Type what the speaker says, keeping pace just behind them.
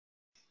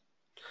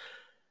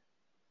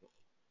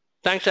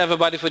Thanks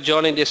everybody for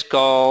joining this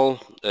call.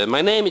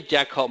 My name is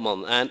Jack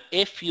Hopman, and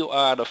if you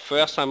are the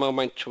first time on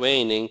my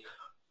training,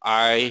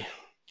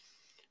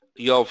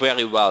 you're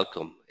very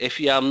welcome. If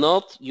you are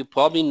not, you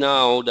probably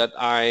know that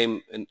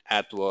I'm an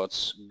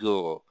AdWords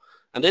guru.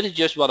 And that is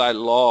just what I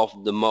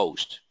love the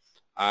most.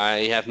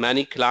 I have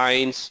many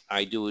clients.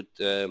 I do it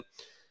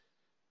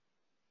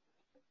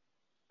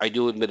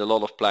with a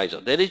lot of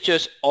pleasure. That is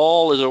just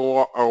all is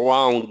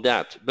around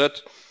that.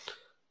 But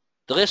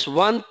there is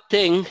one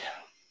thing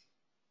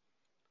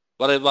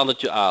what I wanted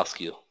to ask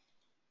you.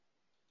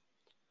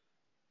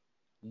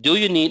 Do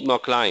you need more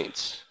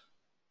clients?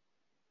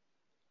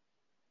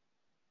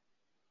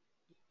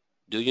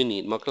 Do you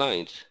need more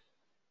clients?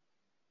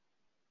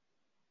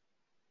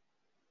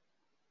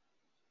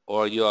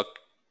 Or you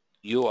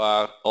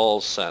are all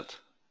set?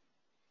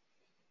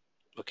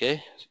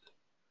 Okay?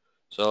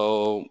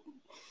 So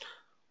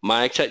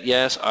Mike said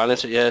yes, Arlen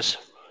said yes,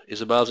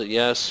 Isabel said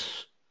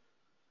yes,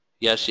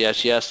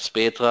 yes,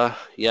 Petra,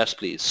 yes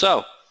please.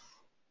 So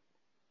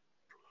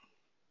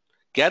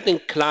getting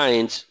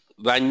clients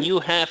when you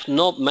have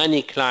not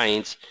many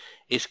clients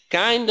is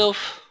kind of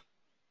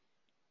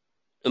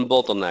a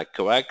bottleneck,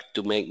 correct?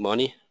 To make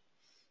money.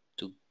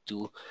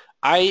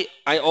 I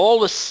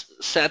always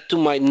said to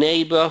my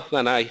neighbor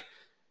when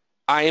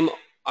I'm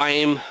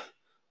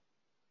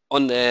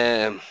on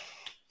the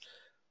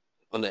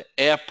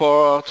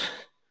airport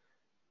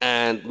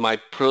and my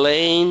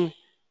plane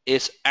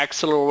is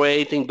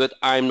accelerating but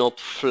I'm not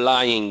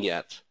flying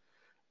yet,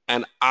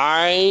 and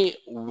I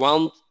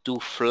want to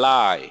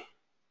fly.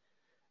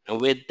 And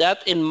with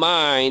that in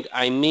mind,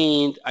 I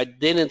mean I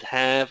didn't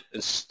have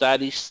a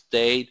steady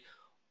state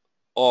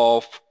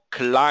of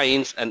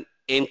clients and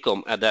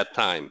income at that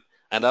time.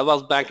 And that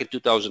was back in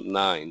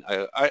 2009.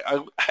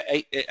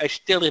 I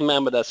still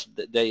remember that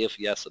the day of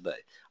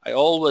yesterday. I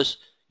always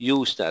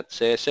use that.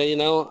 Say, you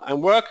know, I'm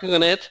working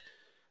on it.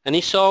 And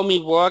he saw me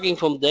working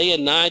from day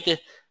and night.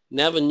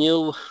 Never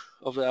knew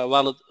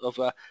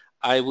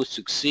I would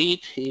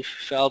succeed. He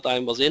felt I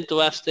was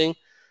interesting,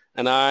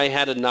 and I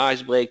had a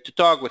nice break to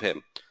talk with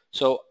him.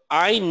 So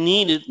I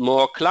needed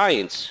more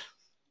clients.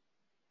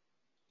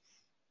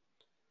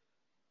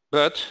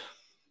 But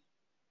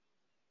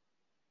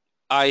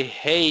I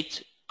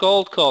hate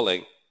cold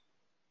calling.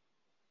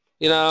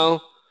 You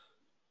know,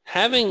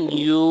 having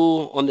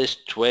you on this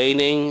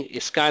training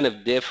is kind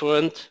of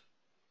different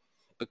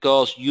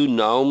because you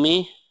know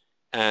me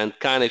and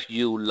kind of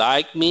you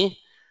like me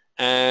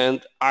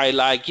and I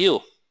like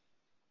you.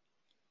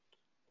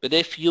 But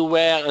if you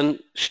were a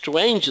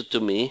stranger to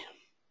me,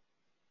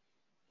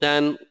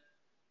 then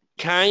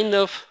kind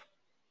of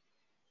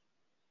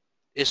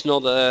it's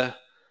not the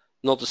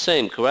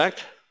same,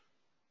 correct?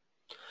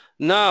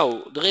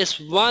 Now, there is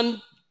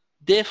one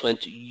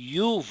difference.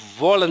 You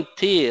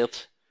volunteered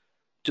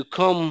to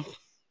come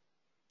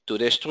to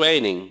this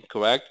training,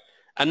 correct?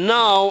 And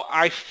now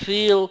I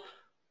feel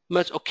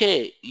much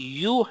okay.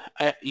 You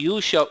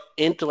show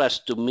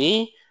interest to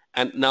me,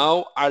 and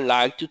now I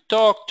like to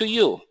talk to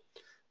you.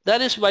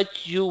 That is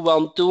what you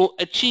want to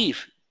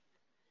achieve.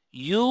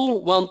 You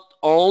want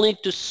only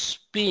to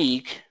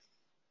speak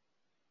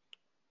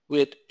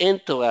with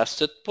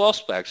interested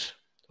prospects,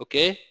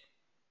 okay?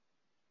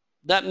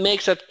 That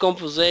makes that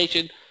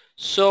conversation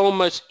so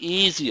much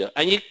easier,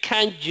 and you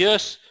can't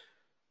just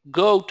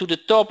go to the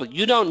topic.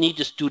 You don't need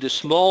to do the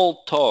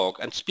small talk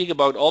and speak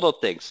about other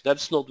things.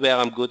 That's not where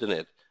I'm good in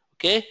it.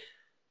 Okay?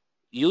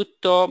 You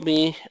told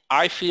me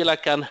I feel I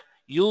can,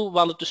 you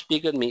wanted to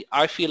speak with me.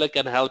 I feel I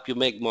can help you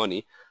make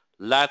money.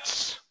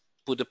 Let's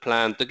put a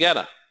plan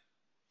together.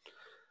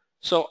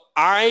 So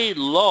I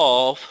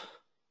love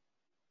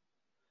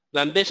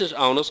when business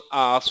owners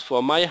ask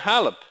for my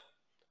help.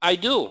 I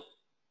do.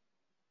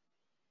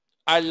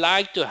 I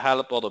like to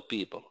help other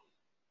people.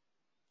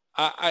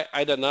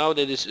 I don't know,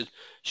 that is a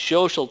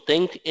social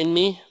thing in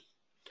me.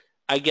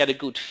 I get a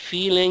good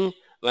feeling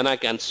when I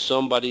can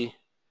somebody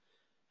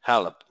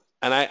help.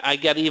 And I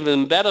get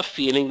even better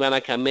feeling when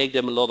I can make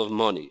them a lot of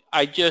money.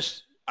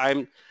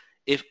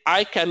 If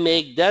I can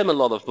make them a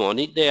lot of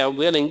money, they are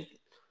willing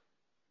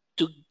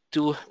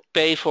to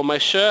pay for my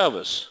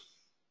service.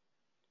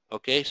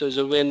 Okay, so it's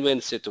a win-win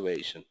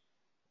situation.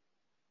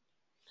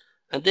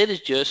 And that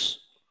is just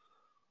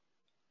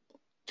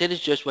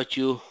what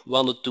you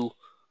wanted to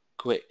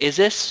create. Is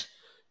this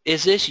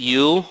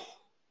you?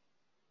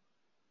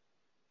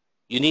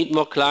 You need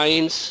more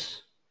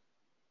clients.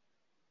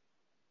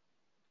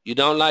 You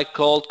don't like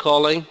cold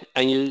calling,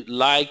 and you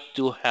like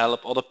to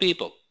help other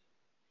people.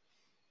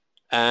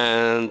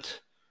 And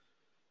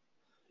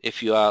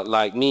if you are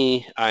like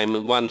me,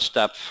 I'm one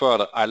step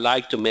further. I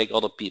like to make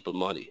other people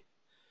money.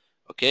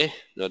 Okay?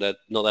 No, that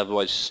not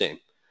everybody's the same.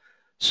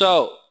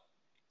 So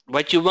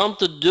what you want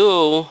to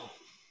do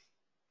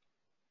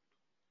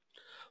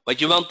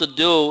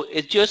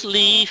is just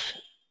leave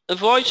a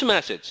voice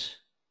message.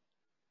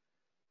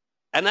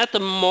 And at the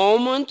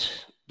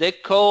moment they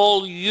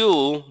call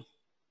you,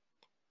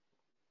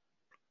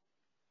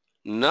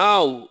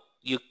 now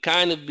you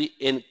kind of be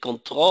in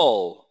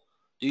control.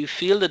 Do you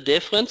feel the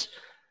difference?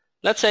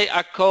 Let's say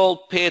I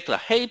call Petra.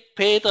 Hey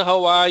Petra,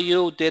 how are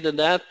you? Did and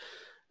that.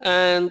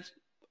 And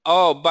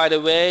oh, by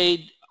the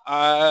way,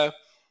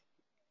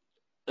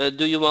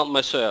 do you want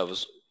my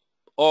service?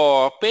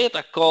 Or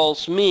Petra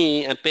calls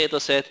me and Petra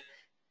said,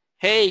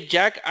 hey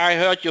Jack, I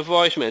heard your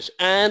voice message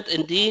and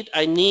indeed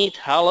I need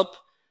help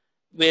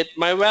with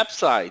my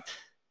website.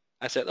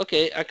 I said,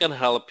 okay, I can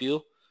help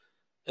you.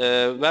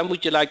 When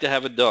would you like to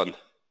have it done?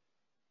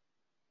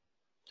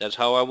 That's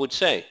how I would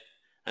say.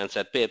 And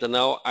said Peter,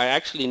 no, I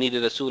actually need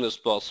it as soon as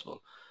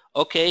possible.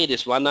 Okay, it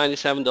is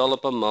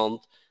 $197 per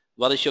month.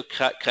 What is your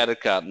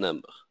credit card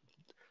number?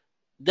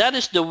 That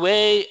is the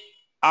way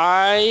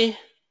I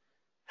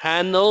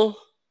handle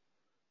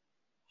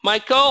my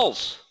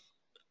calls.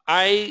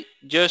 I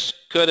just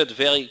cut it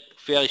very,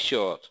 very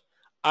short.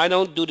 I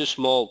don't do the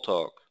small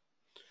talk.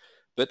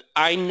 But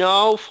I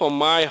know from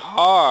my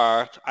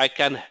heart I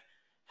can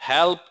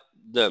help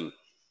them.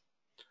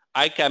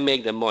 I can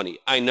make them money.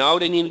 I know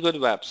they need a good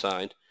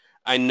website.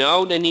 I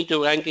know they need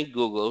to rank in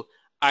Google.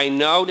 I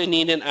know they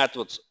need an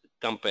AdWords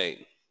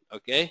campaign.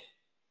 Okay?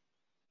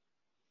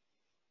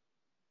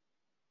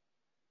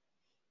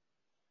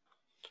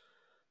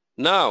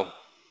 Now,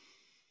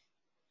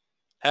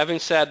 having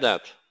said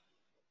that,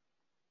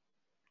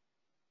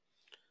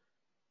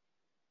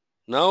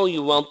 now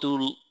you want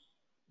to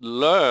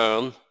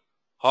learn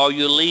how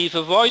you leave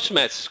a voice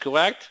message,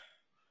 correct?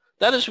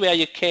 That is where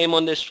you came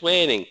on this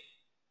training.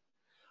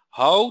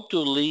 How to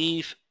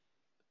leave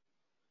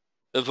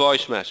a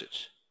voice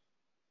message.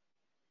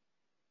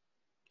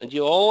 And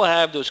you all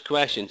have those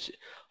questions.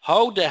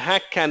 How the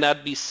heck can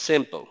that be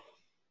simple?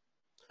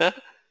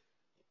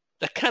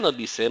 That cannot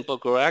be simple,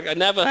 correct? I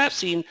never have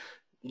seen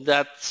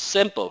that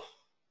simple.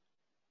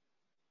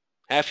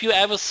 Have you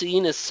ever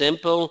seen a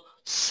simple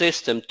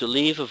system to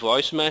leave a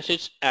voice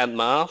message en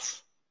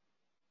masse?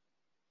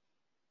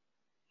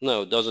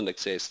 No, it doesn't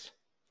exist.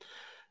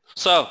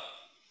 So,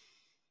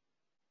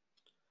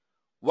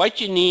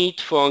 what you need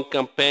for a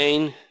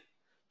campaign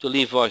to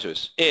leave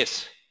voices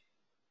is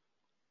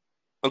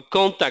a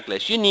contact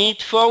list. You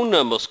need phone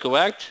numbers,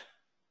 correct?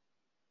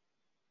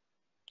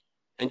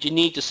 And you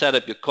need to set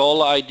up your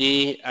caller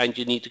ID and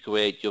you need to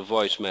create your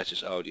voice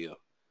message audio.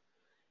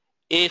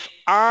 If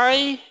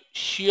I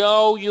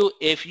show you,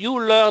 if you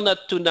learn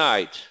that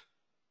tonight,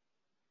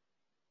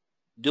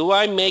 do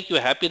I make you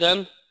happy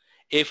then?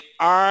 If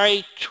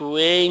I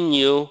train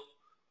you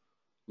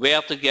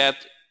where to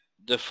get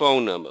the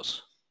phone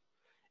numbers,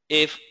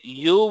 if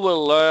you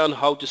will learn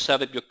how to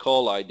set up your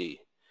call ID,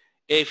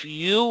 if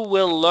you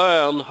will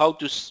learn how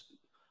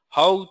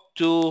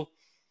to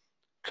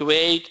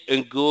create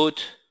a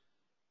good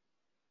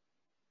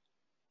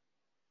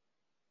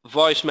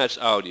voice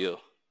message audio,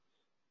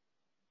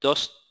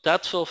 does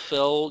that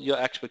fulfill your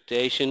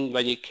expectation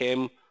when you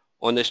came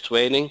on this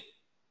training?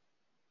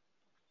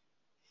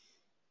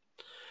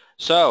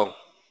 So,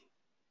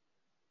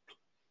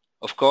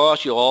 of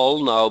course, you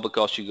all know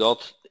because you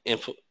got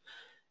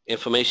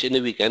information in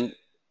the weekend.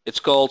 It's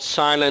called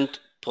Silent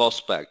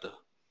Prospector.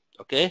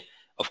 Okay?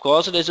 Of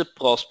course, it is a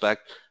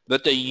prospect,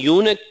 but the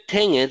unique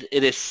thing is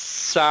it is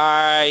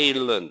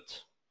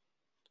silent.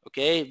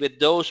 Okay? With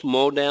those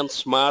modern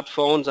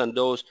smartphones and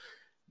those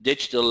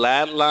digital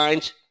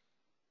landlines,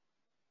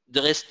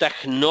 there is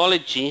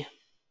technology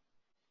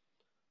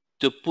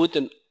to put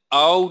an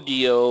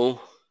audio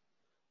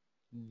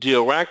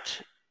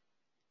direct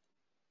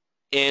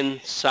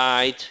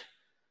inside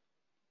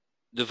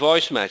the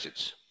voice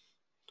message.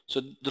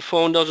 So the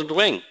phone doesn't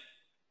ring.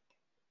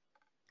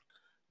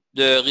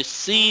 The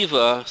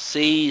receiver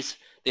sees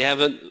they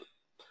have an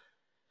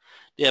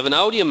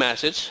audio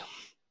message.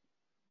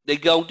 They're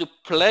going to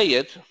play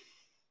it.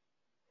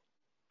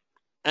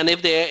 And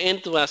if they are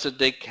interested,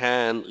 they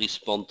can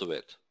respond to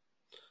it.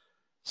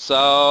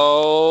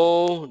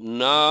 So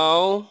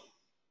now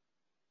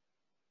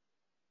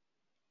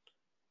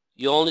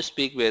you only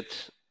speak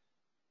with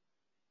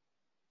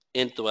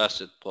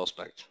interested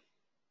prospect.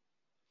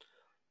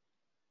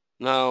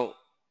 Now,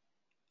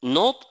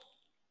 not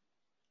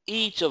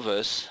each of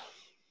us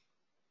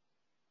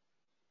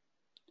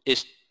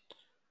is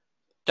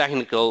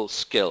technical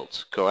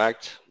skilled,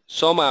 correct?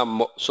 Some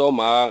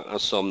are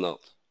and some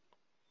not.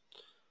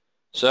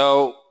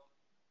 So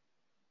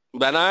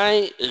when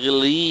I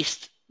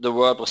released the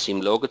WordPress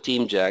theme, local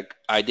theme Jack,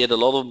 I did a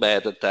lot of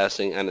beta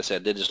testing and I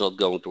said this is not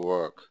going to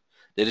work.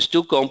 This is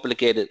too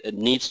complicated. It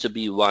needs to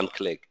be one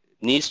click.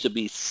 It needs to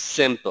be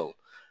simple.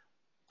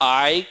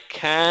 I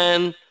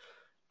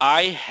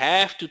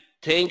have to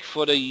think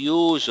for the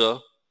user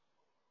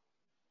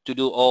to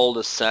do all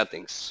the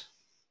settings.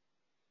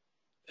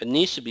 It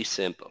needs to be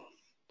simple.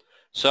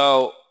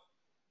 So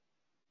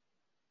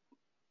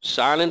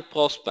Silent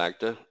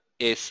Prospector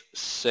is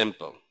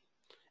simple.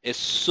 It's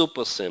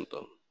super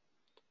simple.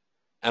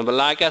 And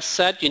like I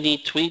said, you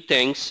need three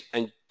things,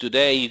 and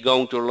today you're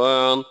going to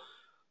learn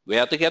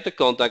where to get the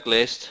contact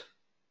list,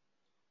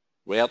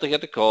 where to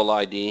get the call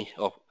ID,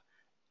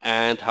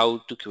 and how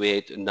to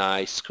create a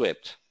nice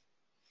script.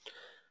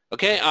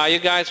 Okay, are you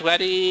guys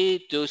ready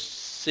to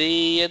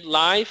see it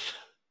live?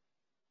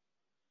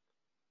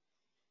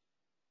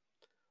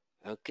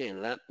 Okay,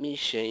 let me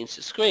change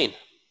the screen.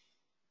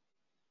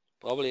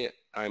 Probably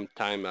I'm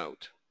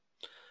timeout.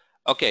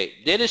 Okay,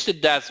 this is the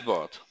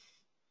dashboard.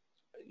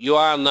 You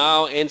are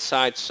now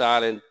inside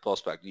Silent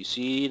Prospect. You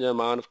see the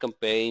amount of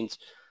campaigns,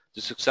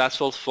 the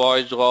successful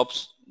voice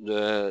drops,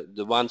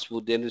 the ones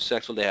who didn't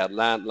successful, they had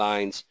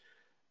landlines,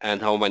 and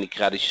how many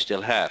credits you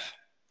still have.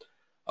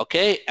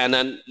 Okay, and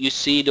then you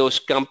see those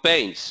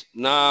campaigns.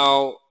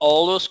 Now,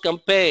 all those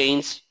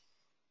campaigns,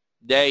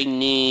 they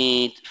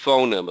need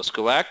phone numbers,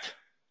 correct?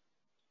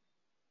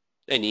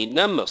 They need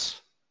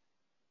numbers.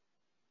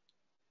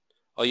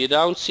 Oh, you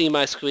don't see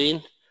my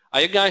screen?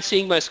 Are you guys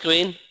seeing my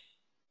screen?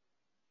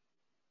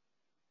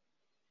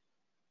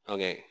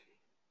 Okay.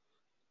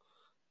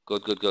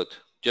 Good, good, good.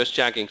 Just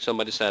checking.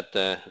 Somebody said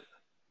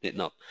did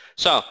not.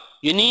 So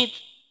you need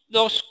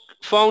those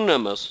phone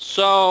numbers.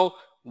 So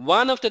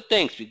one of the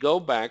things, we go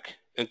back,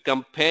 a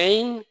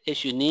campaign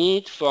is you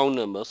need phone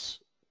numbers,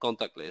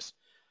 contact list.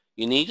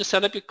 You need to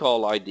set up your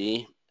call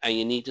ID and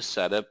you need to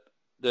set up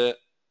the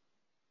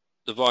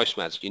voice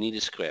message. You need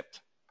a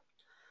script.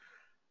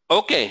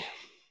 Okay.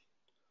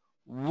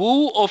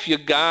 Who of you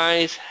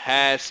guys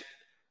has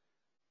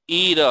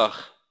either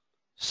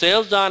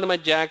Sales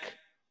Dynamite Jack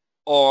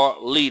or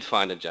Lead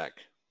Finder Jack?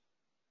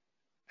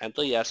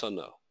 Enter yes or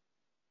no.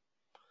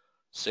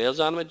 Sales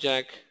Dynamite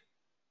Jack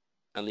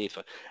and Lead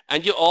Finder.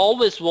 And you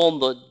always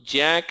wonder,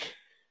 Jack,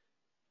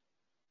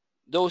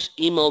 those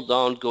emails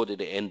don't go to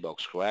the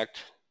inbox, correct?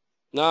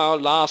 Now,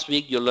 last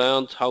week you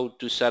learned how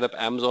to set up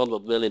Amazon,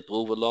 what will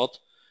improve a lot.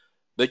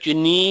 But you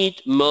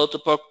need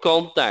multiple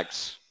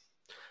contacts.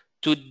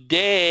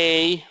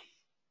 Today,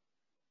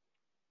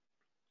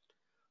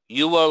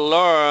 you will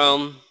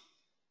learn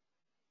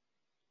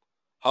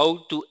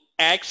how to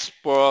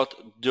export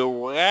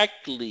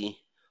directly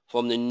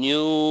from the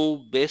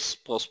new Biz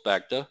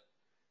Prospector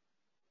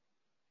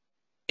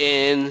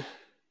in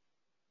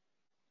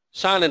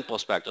Silent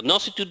Prospector.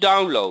 Nothing to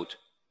download.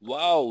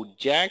 Wow,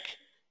 Jack,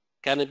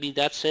 can it be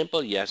that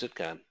simple? Yes, it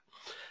can.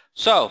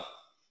 So,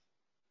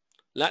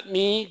 let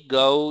me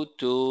go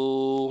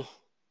to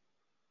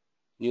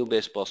new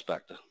Biz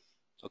Prospector.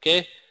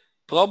 Okay,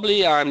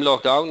 probably I'm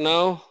logged out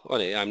now. Oh,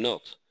 no, I'm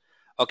not.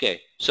 Okay,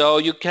 so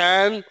you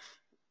can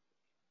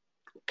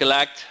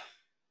collect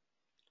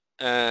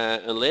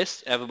a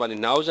list. Everybody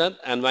knows that.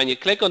 And when you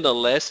click on the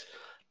list,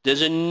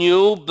 there's a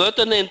new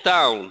button in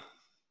town.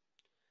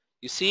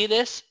 You see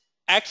this?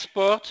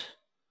 Export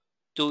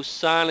to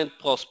Silent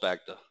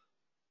Prospector.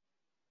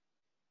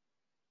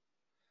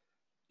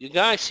 You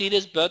guys see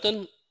this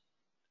button?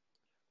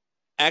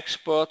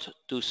 Export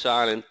to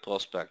Silent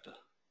Prospector.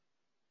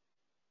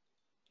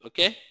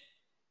 Okay?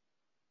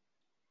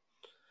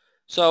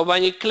 So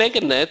when you click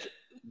on it,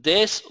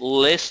 this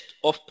list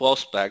of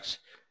prospects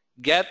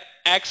get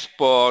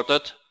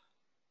exported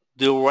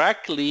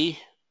directly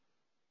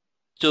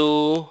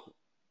to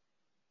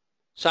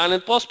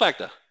Silent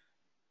Prospector.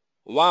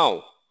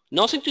 Wow.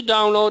 Nothing to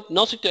download,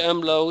 nothing to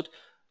upload.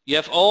 You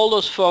have all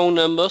those phone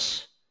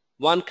numbers.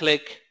 One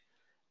click.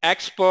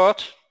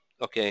 Export.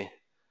 Okay.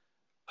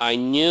 I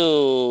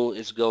knew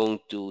it's going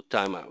to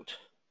timeout.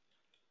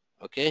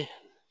 Okay.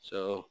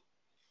 So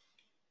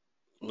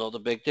not a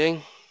big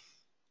thing.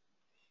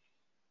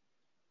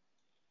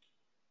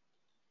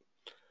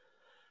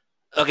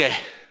 Okay.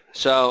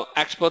 So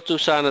export to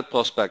Silent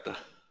Prospector.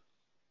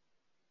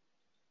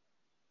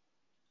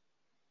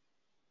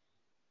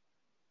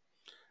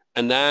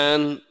 And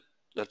then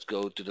let's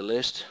go to the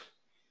list.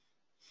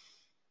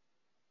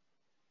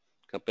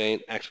 Campaign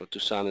export to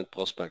Silent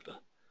Prospector.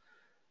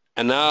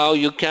 And now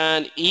you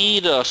can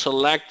either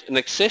select an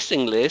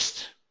existing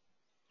list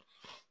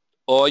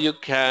or you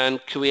can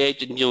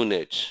create a new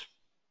niche.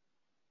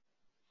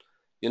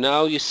 You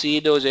know, you see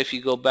those, if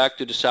you go back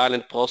to the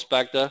Silent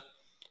Prospector,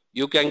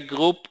 you can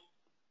group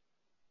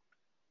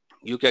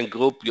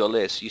your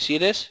list. You see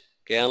this?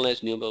 Can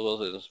list, new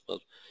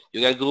you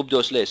can group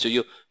those lists. So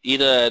you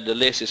either the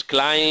list is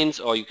clients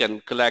or you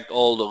can collect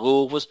all the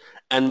roofers,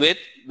 and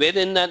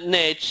within that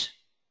niche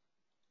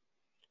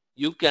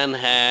you can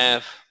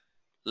have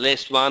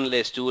list 1,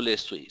 list 2,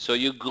 list 3. So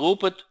you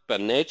group it per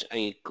niche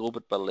and you group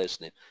it per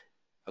list name.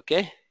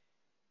 Okay?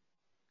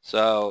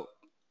 So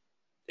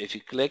if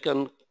you click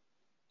on,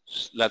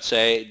 let's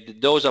say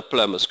those are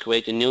plumbers,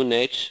 create a new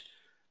niche,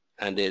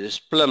 and it is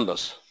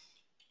plumbers.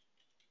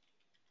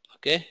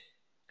 Okay?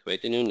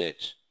 Create a new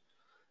niche.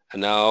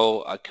 And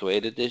now I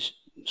created this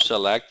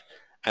select,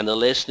 and the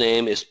list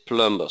name is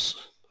plumbers.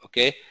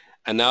 Okay?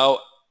 And now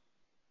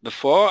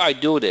before I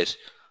do this,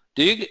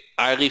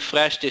 I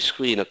refresh this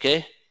screen,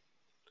 okay?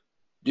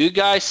 Do you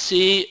guys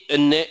see a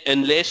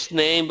list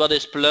name what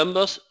is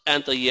plumbers?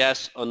 Enter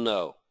yes or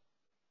no.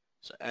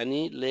 So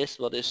any list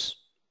what is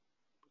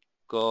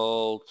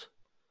called,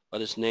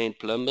 what is named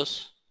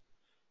plumbers?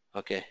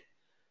 Okay.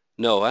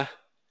 No, huh?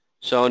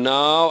 So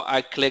now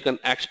I click on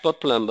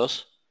export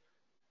plumbers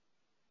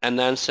and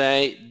then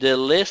say the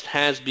list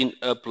has been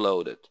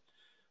uploaded.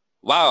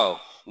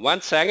 Wow,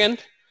 1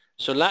 second.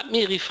 So let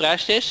me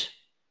refresh this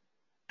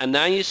and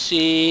then you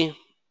see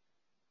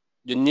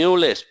the new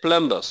list,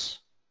 plumbers.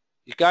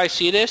 You guys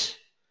see this?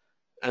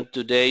 and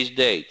today's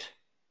date.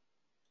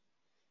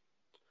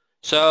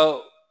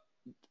 So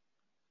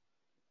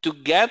to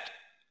get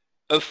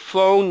a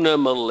phone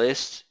number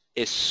list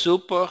is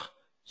super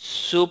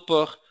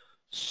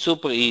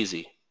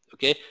easy.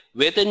 Okay,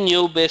 with a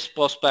new biz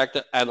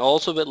prospector and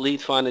also with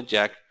Lead Finder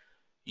Jack,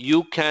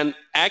 you can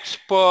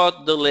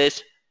export the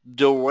list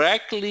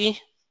directly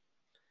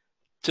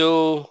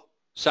to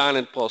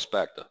Silent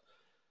Prospector.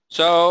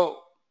 So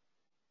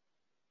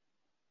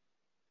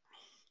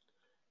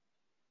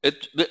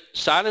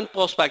Silent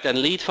Prospector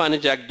and Lead Finder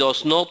Jack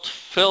does not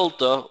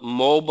filter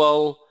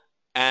mobile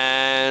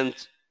and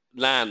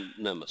LAN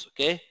numbers.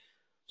 Okay,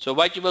 so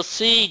what you will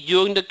see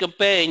during the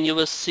campaign, you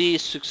will see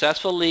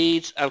successful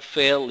leads and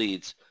failed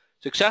leads.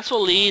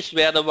 Successful leads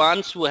were the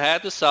ones who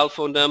had a cell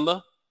phone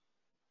number,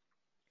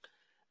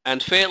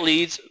 and failed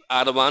leads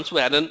are the ones who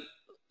had a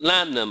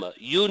LAN number.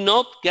 You're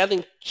not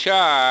getting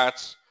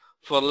charged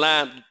for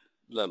LAN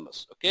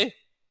numbers, okay?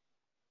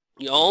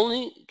 You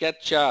only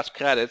get charged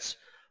credits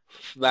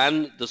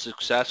when the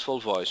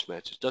successful voice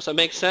matches. Does that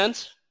make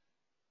sense?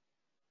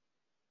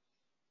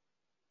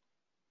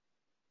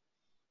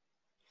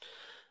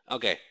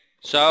 Okay,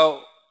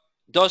 so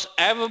does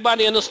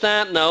everybody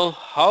understand now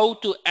how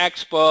to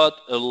export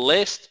a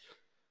list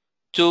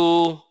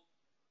to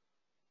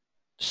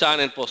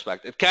Silent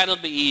Prospector? It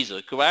cannot be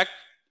easier, correct?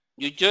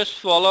 You just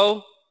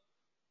follow,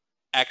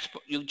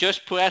 you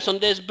just press on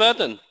this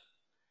button,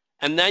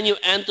 and then you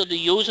enter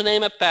the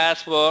username and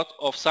password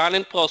of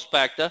Silent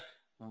Prospector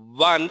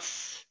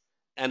once,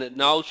 and it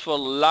knows for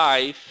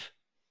life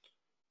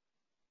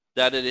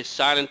that it is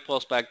Silent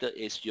Prospector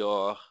is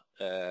your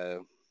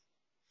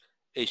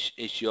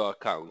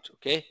account.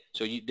 Okay,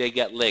 so they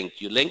get linked.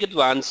 You link it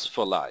once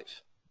for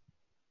life.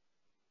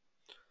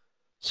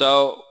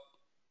 So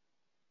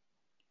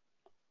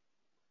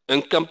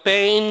in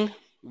campaign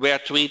were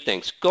three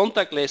things: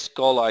 contact list,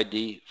 call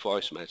ID,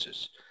 voice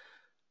messages.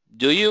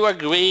 Do you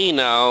agree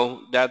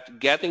now that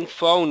getting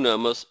phone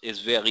numbers is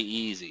very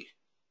easy?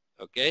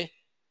 Okay,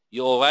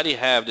 you already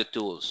have the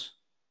tools.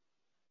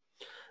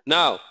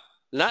 Now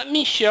let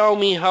me show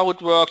me how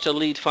it works at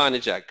Lead Finder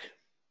Jack.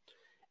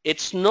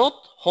 It's not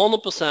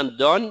 100%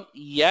 done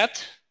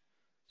yet,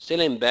 still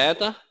in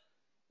beta,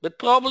 but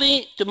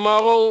probably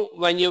tomorrow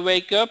when you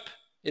wake up,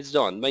 it's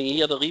done. When you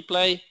hear the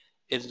replay,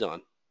 it's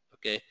done.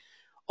 Okay.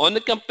 On the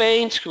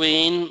campaign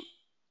screen,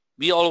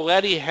 we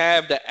already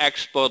have the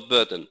export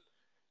button.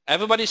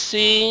 Everybody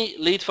see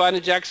Lead Finder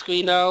Jack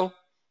screen now?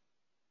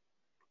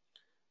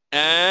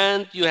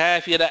 And you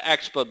have here the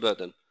export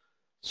button.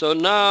 So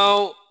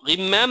now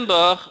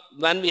remember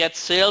when we had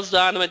Sales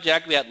Dynamite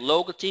Jack, we had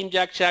Local Team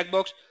Jack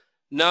checkbox.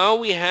 Now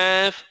we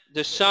have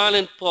the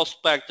Silent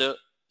Prospector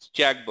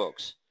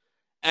checkbox.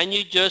 And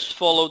you just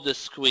follow the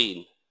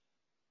screen.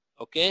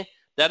 Okay,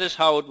 that is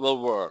how it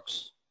will work.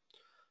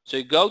 So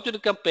you go to the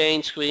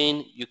campaign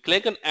screen, you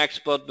click on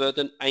export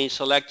button, and you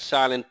select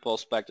Silent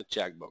Prospector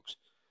checkbox.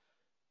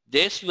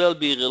 This will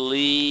be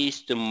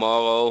released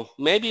tomorrow.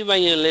 Maybe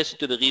when you listen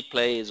to the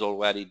replay, it's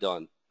already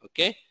done.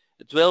 Okay,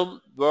 it will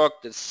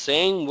work the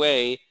same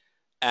way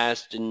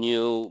as the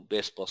new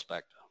Biz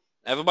Prospector.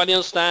 Everybody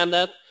understand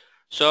that?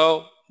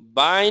 So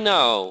by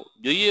now,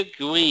 do you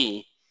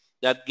agree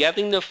that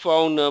getting the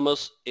phone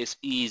numbers is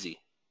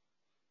easy?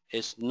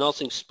 It's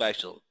nothing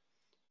special.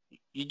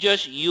 You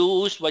just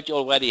use what you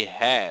already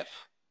have.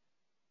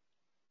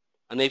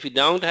 And if you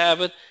don't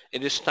have it,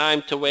 it is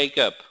time to wake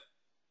up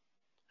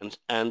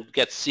and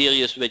get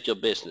serious with your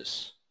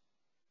business.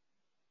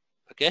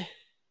 Okay?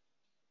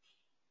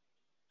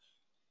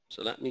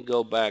 So let me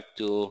go back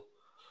to,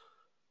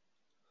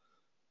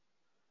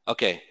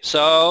 okay,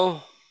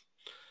 so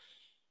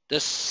the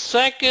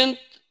second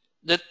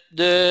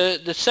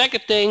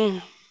second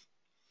thing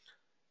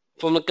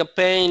from the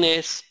campaign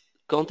is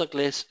contact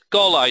list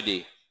call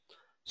ID.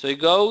 So you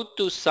go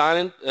to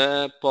Silent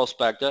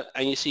Prospector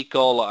and you see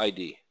caller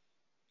ID.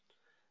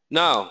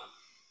 Now,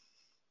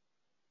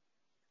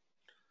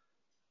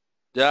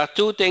 there are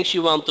two things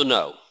you want to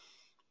know.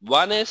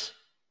 One is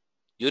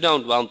you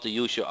don't want to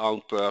use your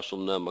own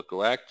personal number,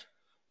 correct?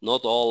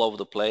 Not all over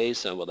the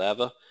place and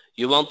whatever.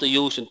 You want to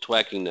use a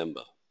tracking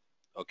number.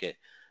 Okay.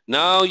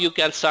 Now you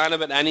can sign up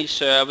with any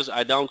service.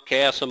 I don't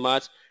care so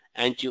much.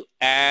 And you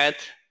add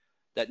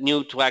that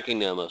new tracking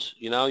numbers.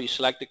 You know, you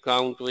select the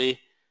country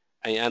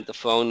and you enter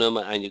phone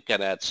number and you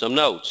can add some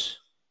notes.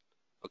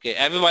 Okay,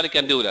 everybody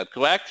can do that,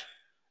 correct?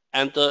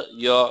 Enter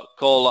your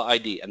caller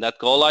ID, and that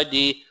caller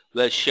ID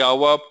will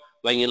show up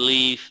when you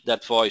leave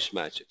that voice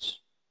message.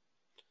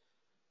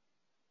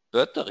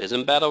 But there is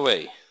a better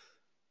way.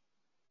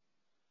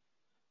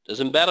 There's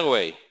a better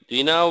way. Do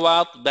you know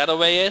what the better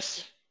way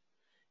is?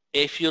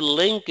 If you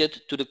link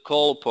it to the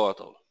call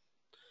portal.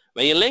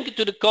 When you link it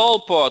to the call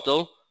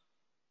portal,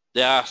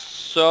 there are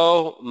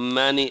so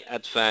many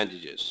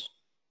advantages.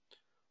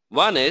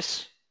 One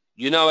is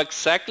you know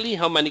exactly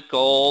how many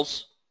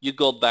calls you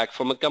got back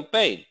from a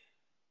campaign.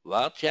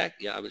 Well, Jack,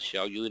 yeah, I will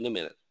show you in a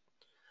minute.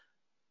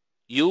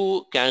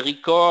 You can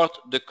record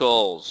the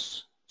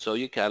calls so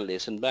you can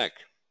listen back.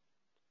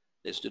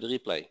 Listen to the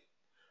replay.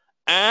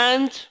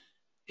 And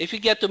If you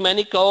get too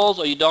many calls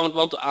or you don't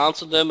want to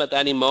answer them at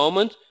any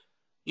moment,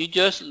 you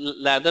just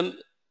let them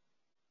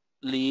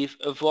leave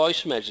a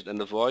voice message, and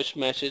the voice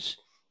message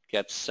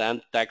gets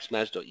sent, text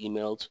message or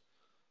emailed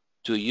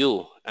to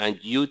you, and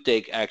you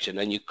take action,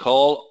 and you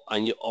call,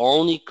 and you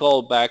only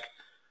call back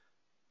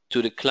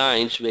to the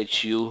clients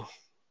which you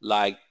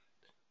like,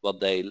 what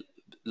they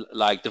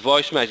like the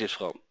voice message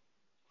from.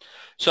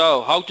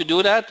 So how to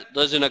do that?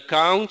 There's an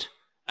account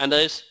and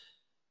there's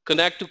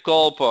connect to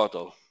call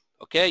portal.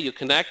 Okay, you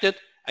connect it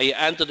and you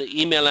enter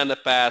the email and the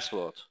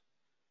password.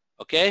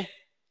 Okay,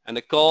 and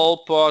the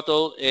call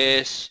portal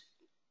is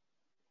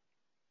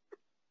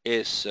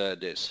this.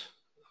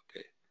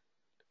 Okay,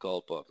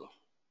 call portal.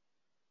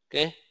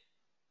 Okay,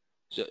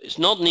 so it's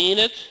not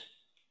needed,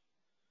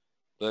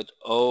 but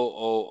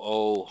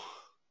oh,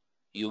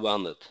 you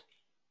want it.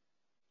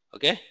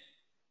 Okay,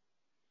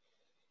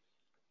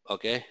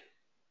 okay,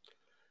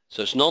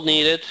 so it's not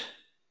needed.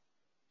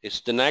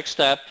 It's the next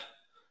step,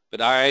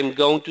 but I'm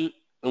going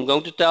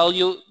to tell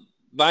you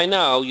by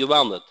now you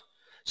want it.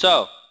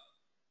 So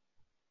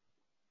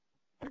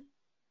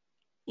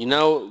you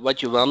know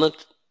what you wanted.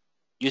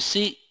 You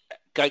see,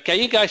 can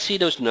you guys see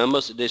those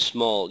numbers this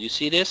small? You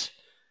see this?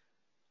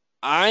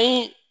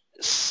 I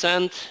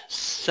sent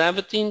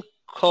 17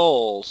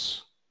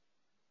 calls,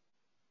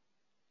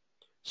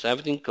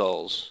 17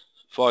 calls,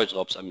 voice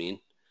drops I mean,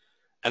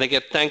 and I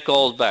get 10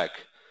 calls back.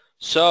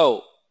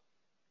 So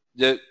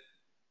the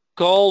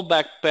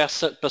callback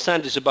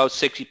percent is about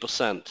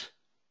 60%.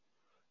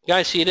 You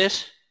guys see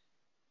this?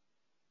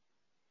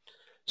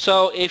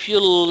 So if you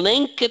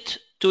link it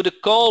to the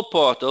call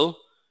portal,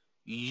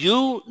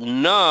 you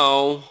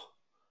know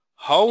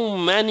how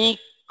many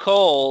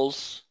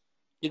calls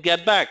you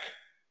get back.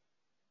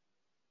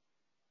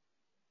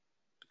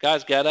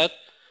 Guys, get it?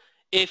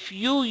 If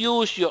you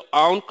use your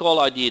own call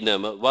ID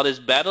number, what is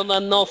better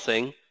than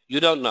nothing, you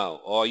don't know,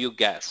 or you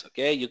guess,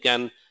 okay? You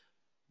can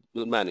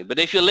do money. But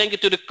if you link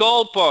it to the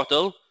call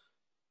portal,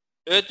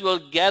 it will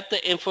get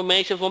the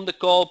information from the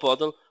call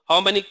portal,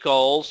 how many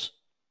calls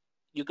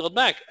you got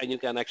back, and you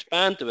can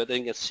expand to it and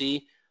you can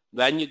see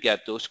when you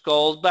get those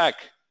calls back,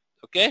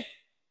 okay?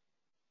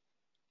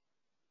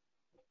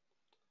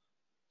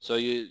 So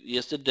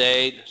here's the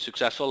date,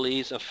 successful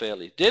leads and failed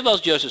leads. This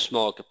was just a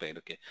small campaign,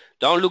 okay?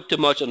 Don't look too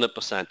much on the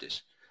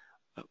percentage.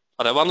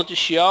 What I wanted to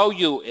show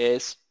you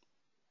is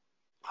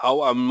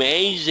how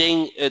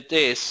amazing it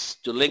is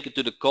to link it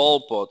to the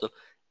call portal,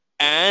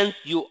 and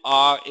you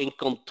are in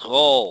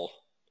control.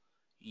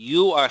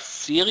 You are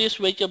serious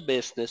with your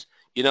business.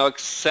 You know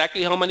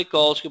exactly how many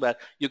calls you get.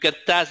 You can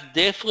test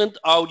different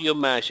audio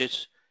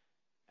messages,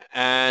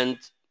 and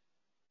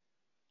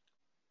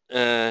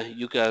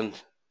you can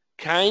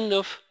kind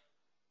of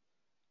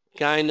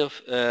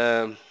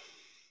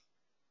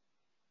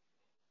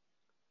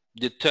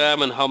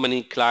determine how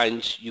many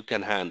clients you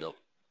can handle.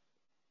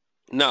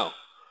 Now,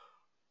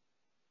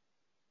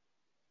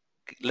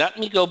 let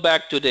me go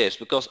back to this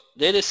because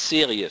that is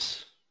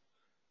serious.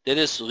 That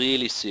is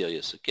really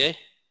serious, okay?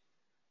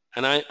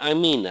 And I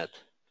mean that.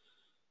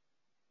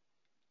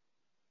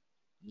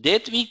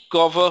 Did we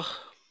cover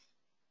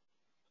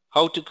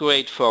how to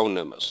create phone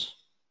numbers?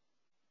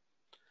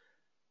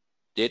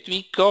 Did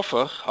we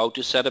cover how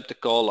to set up the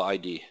call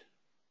ID?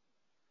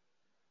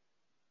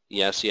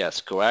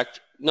 Yes,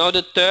 correct. Now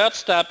the third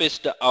step is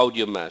the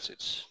audio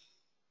message.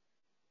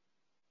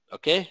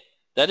 Okay,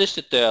 that is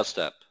the third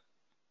step.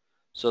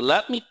 So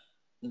let me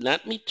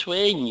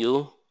train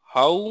you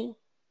how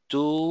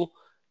to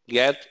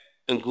get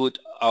a good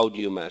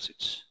audio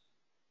message.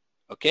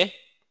 Okay?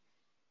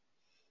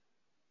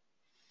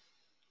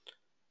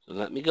 So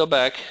let me go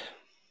back.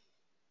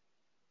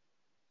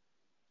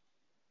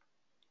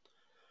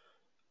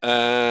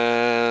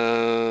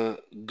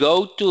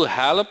 Go to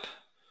help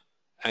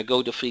and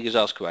go to Freakers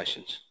Ask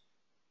Questions.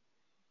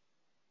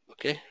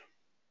 Okay?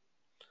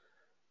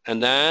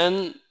 And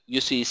then you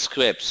see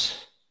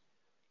scripts.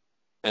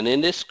 And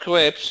in this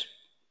scripts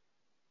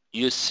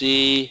you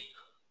see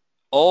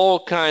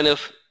all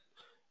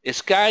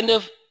it's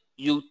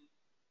you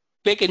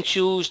pick and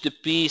choose the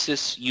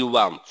pieces you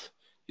want.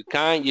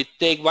 You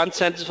take one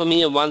sentence from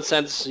here, one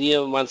sentence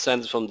here, one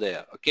sentence from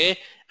there, okay?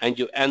 And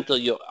you enter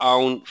your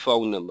own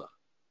phone number.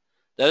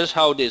 That is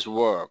how this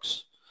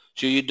works.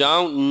 So you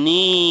don't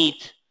need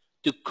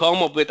to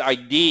come up with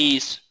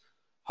ideas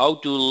how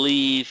to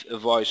leave a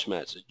voice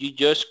message. You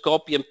just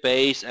copy and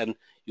paste and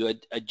you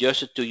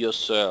adjust it to your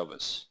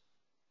service.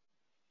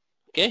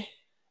 Okay?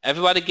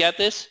 Everybody get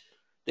this?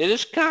 They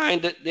just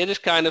kind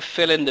of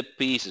fill in the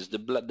pieces, the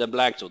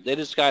blanks. They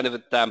just kind of a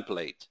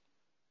template.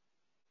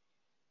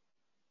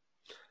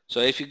 So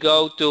if you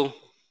go to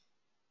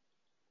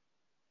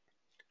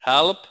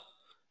help,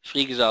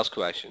 Freakers Ask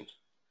Questions.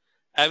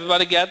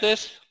 Everybody get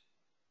this?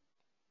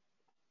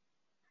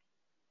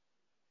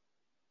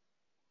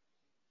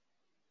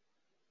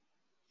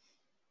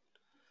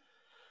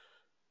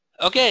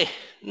 Okay,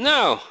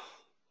 now,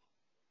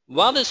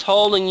 what is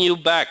holding you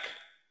back?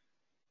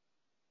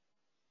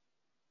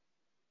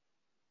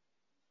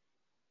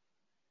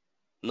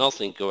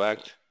 Nothing,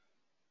 correct?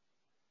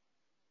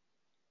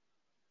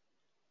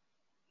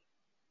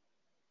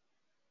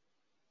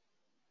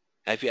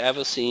 Have you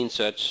ever seen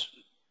such?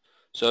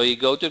 So you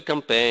go to the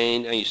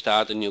campaign and you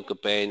start a new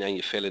campaign and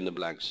you fill in the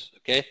blanks.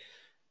 Okay?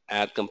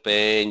 Add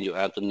campaign, you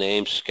add the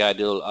name,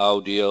 schedule,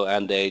 audio,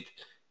 and date.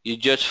 You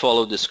just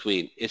follow the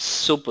screen. It's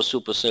super,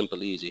 super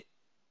simple, easy.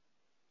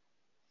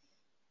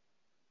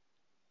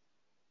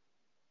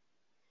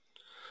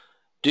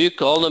 Do you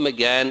call them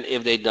again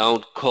if they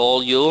don't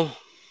call you?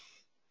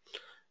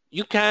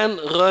 You can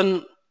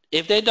run,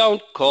 if they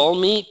don't call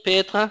me,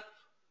 Petra,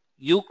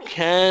 you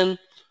can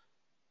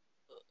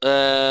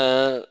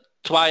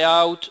try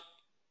out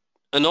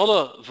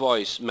another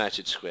voice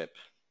message script.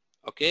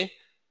 Okay?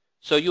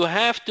 So you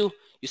have to,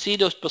 you see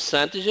those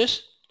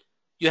percentages?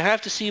 You have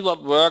to see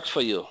what works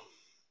for you.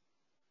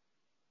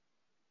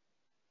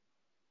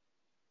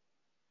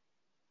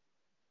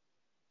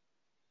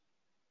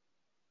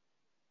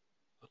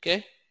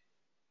 Okay?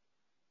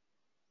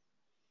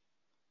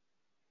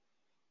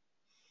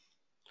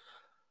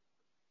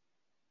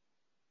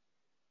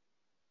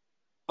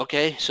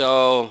 Okay,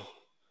 so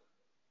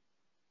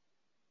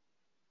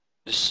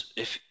this,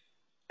 if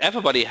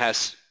everybody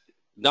has,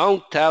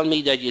 don't tell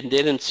me that you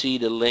didn't see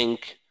the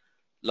link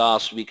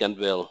last weekend,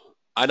 Will.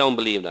 I don't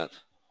believe that.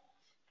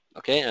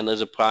 Okay, and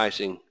there's a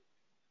pricing.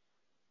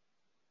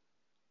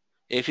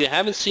 If you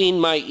haven't seen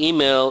my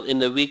email in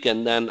the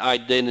weekend, then I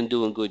didn't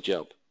do a good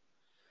job.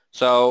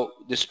 So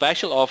the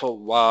special offer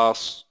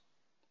was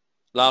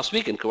last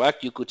weekend,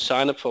 correct? You could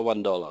sign up for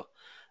 $1.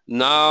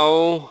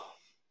 Now,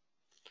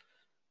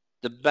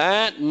 the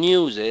bad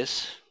news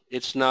is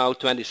it's now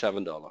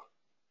 $27.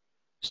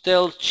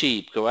 Still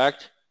cheap,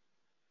 correct?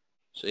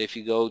 So if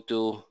you go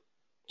to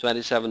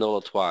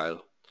 $27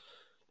 trial.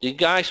 Do you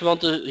guys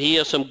want to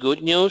hear some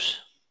good news?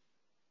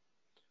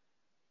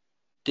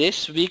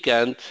 This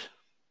weekend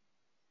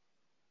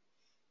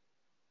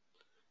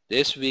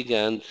is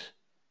again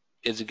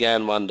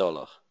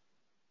 $1.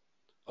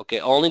 Okay,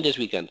 only this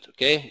weekend,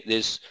 okay?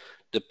 This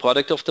the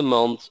product of the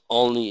month,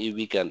 only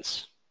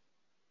weekends.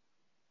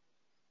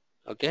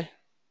 Okay?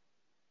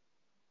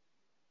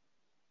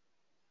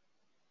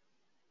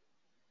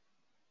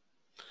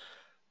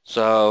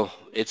 So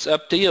it's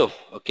up to you,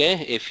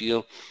 okay? If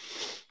you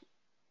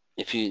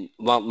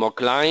want more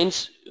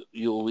clients,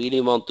 you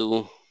really want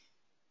to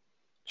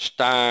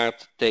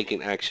start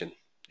taking action.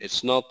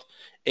 It's not,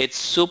 it's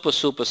super,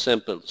 super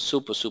simple,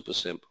 super, super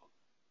simple.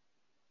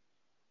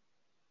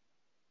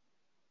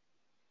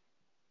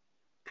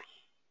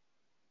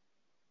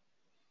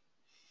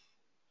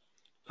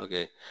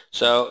 Okay,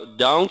 so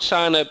don't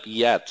sign up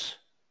yet.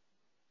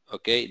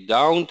 Okay,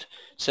 don't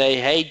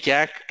say, hey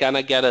Jack, can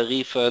I get a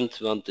refund?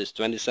 Want this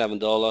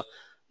 $27?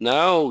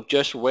 No,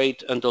 just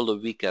wait until the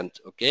weekend,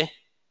 okay?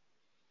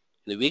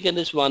 The weekend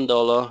is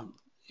 $1.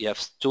 You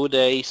have 2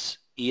 days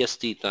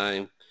EST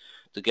time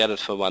to get it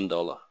for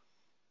 $1.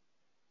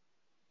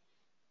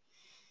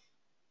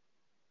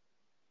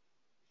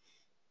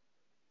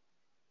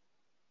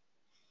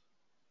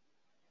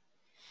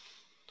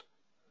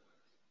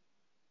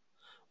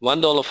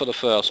 $1 for the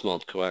first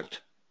month,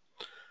 correct?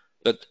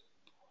 But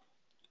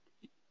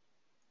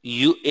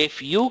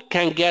if you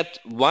can get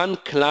one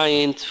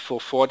client for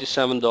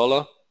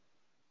 $47,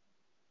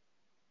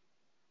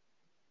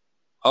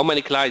 how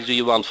many clients do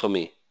you want from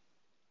me?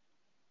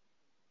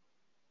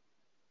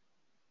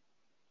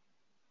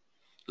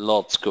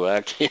 Lots,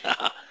 correct?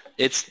 Yeah,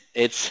 it's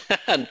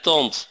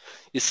tons.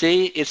 You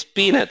see, it's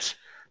peanuts.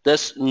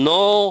 There's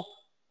no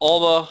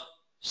other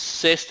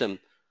system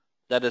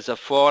that is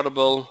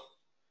affordable,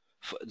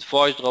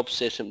 voice drop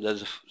system that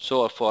is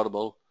so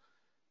affordable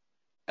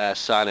as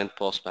Silent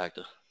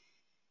Prospector.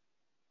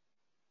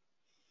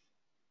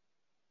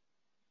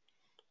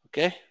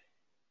 Okay?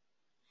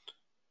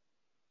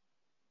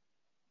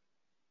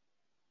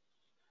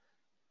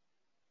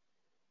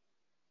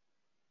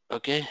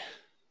 Okay.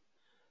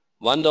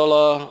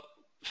 $1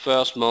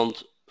 first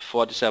month,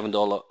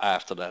 $47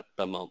 after that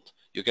per month.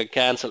 You can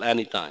cancel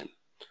anytime,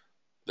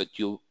 but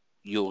you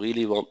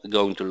really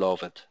going to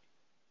love it.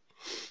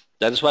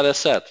 That is what I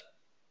said.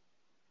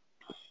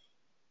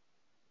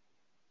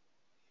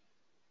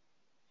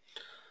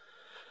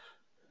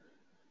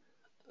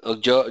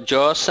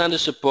 Just send a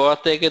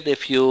support ticket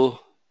if you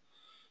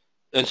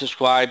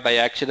unsubscribe by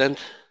accident.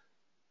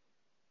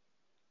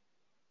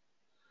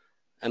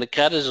 And the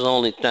credit is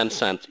only 10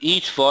 cents.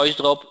 Each voice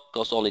drop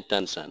costs only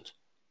 10 cents.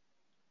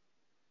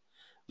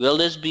 Will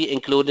this be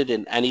included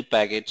in any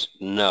package?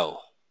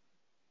 No.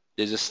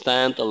 This is a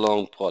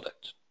standalone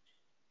product.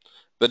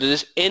 But it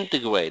is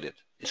integrated.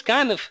 It's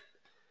kind of,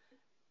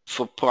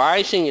 for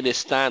pricing it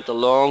is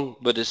standalone,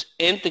 but it's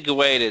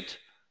integrated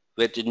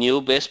with the new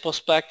Biz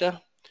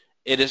Prospector.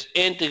 It is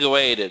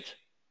integrated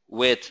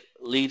with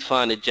Lead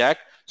Finder Jack.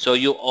 So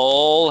you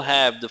all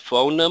have the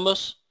phone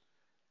numbers,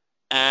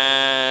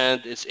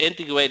 and it's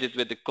integrated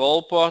with the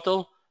call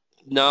portal.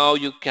 Now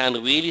you can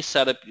really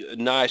set up a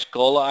nice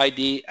caller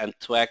ID and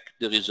track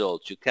the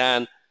results. You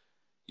can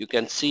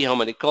see how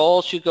many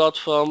calls you got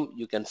from.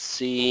 You can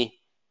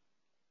see,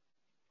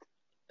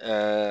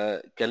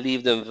 can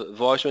leave them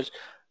voicemails.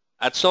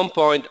 At some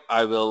point,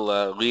 I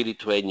will really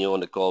train you on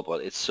the call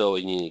portal. It's so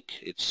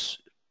unique.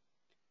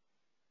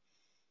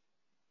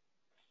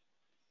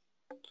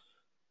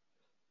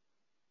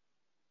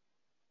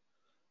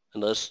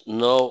 And there's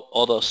no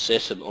other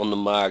system on the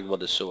market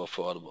that is so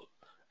affordable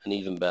and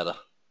even better.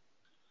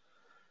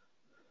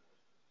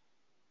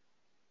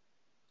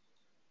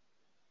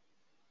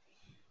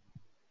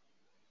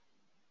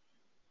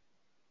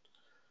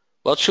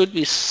 What should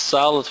we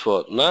sell it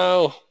for?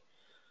 Now,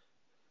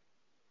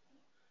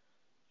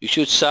 you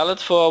should sell it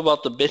for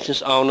what the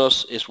business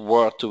owners is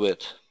worth to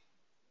it.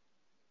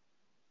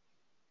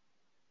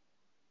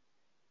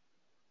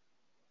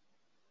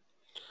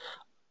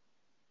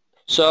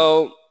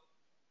 So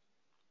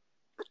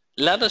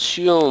let's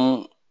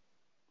assume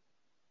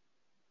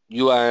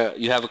you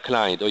have a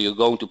client, or you're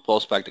going to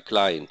prospect a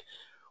client,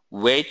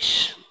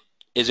 which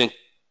is a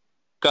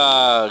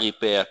car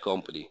repair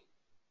company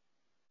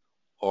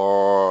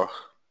or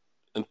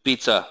a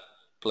pizza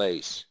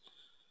place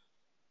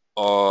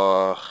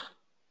or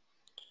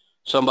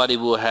somebody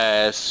who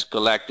has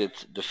collected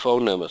the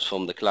phone numbers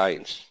from the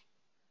clients.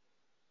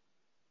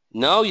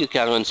 Now you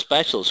can run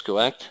specials,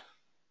 correct?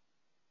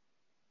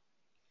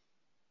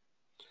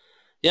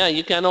 Yeah,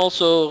 you can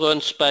also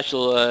run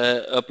special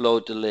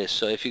upload the list.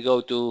 So if you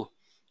go to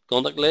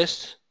contact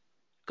list,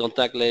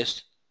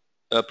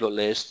 upload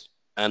list,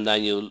 and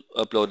then you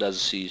upload as a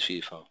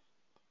CSV file.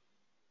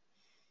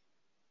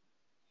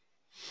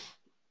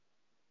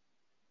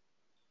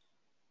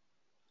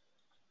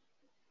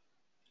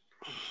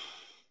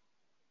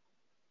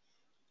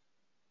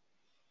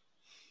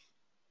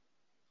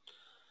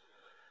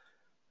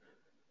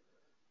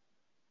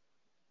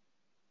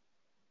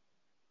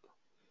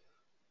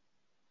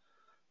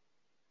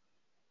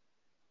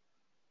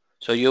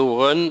 So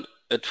you run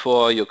it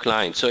for your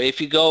client. So if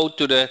you go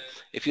to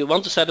if you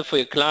want to set it for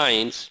your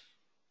clients,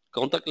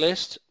 contact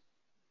list,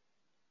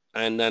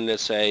 and then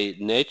let's say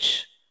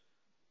niche,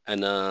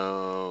 and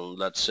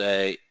let's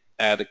say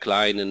add a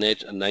client in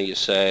it, and then you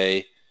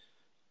say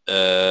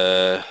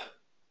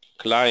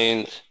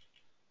client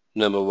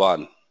number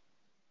 1.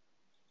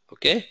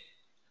 Okay?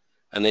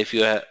 And if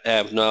you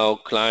have now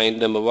client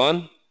number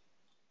 1,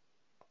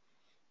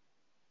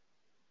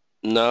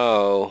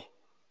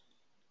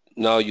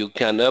 now you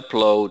can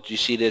upload. You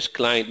see this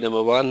client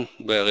number 1?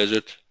 Where is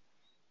it?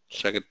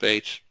 Second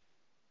page.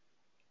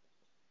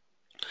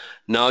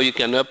 Now you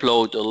can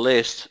upload a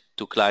list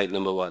to client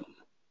number 1.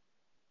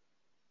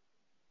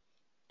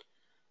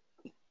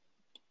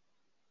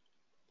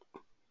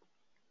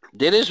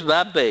 This is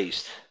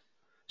web-based.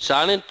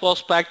 Silent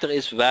Prospector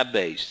is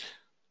web-based.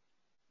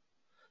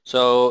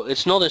 So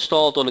it's not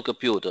installed on a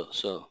computer.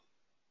 So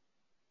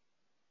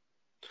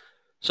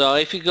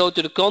if you go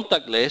to the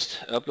contact list,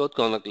 upload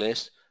contact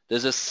list,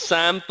 there's a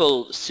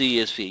sample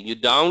CSV. You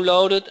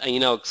download it and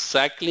you know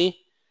exactly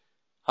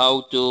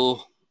how to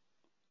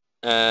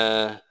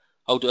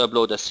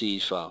upload a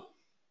CSV file.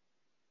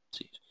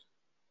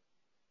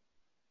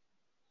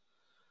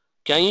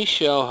 Can you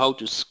show how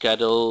to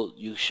schedule?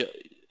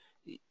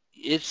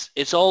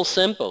 It's all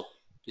simple.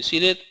 You see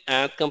that?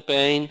 Add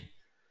campaign,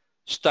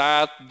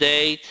 start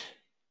date,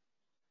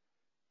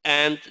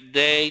 end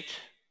date,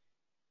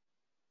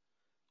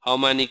 how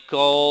many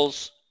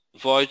calls,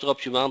 voice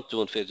drops you want.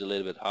 250 a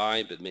little bit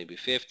high, but maybe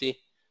 50.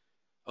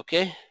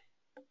 Okay.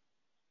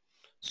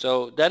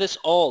 So that is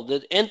all.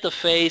 The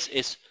interface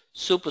is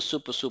super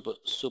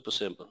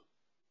simple.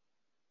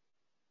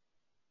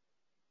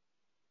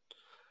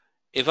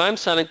 If I'm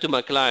selling to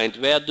my client,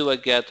 where do I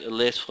get a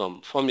list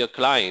from? From your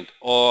client,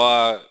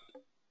 or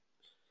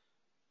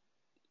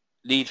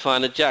Lead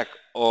Finder Jack,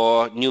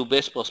 or New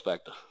Biz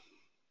Prospector?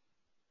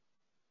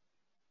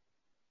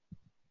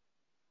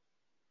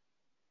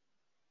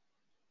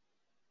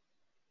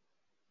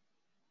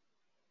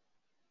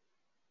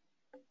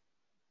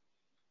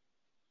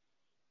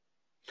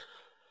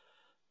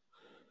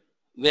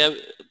 Where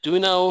do we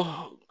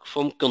know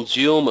from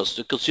consumers?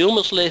 The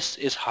consumers list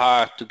is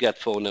hard to get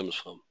phone numbers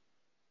from.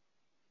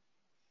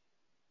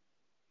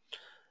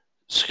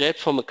 Script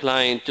from a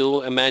client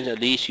too. Imagine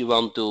at least you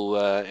want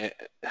to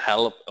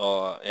help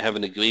or have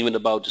an agreement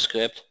about the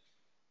script.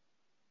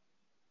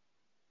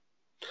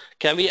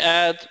 Can we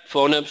add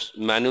phone numbers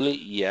manually?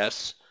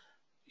 Yes.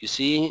 You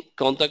see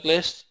contact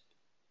list,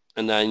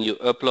 and then you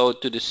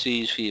upload to the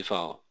CSV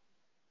file.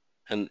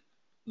 And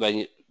when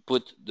you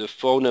put the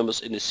phone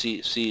numbers in the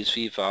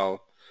CSV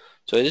file,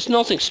 so it is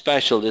nothing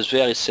special, it's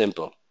very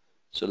simple.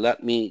 So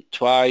let me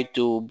try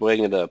to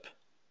bring it up.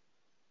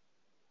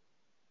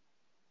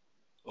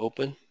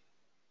 Open.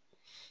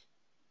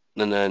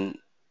 And then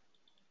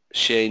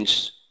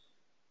change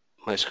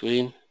my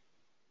screen.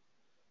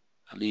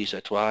 At least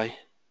I try.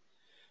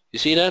 You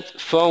see that?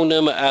 Phone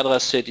number,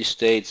 address, city,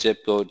 state,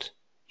 zip code,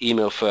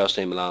 email, first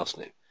name, last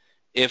name.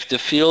 If the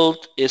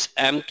field is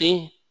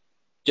empty,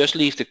 just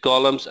leave the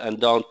columns and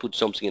don't put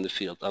something in the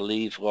field. I'll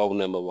leave row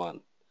number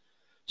 1.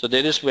 So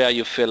that is where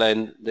you fill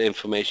in the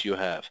information you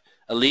have.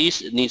 At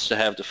least it needs to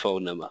have the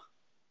phone number.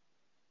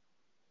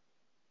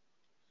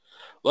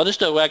 What is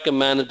the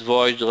recommended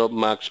voice drop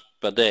max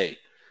per day?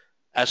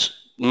 As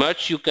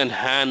much you can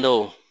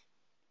handle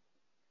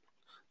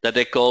that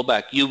they call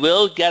back. You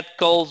will get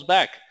calls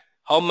back.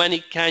 How many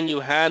can you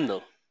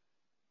handle?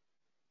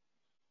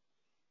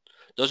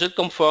 Does it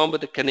confirm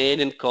with the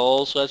Canadian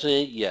calls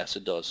resonate? Yes,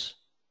 it does.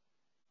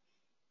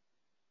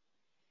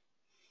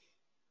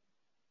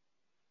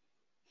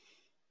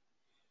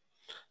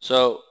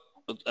 So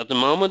at the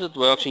moment it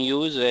works in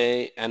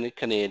USA and in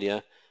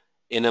Canada.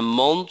 In a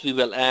month we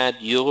will add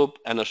Europe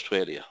and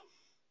Australia.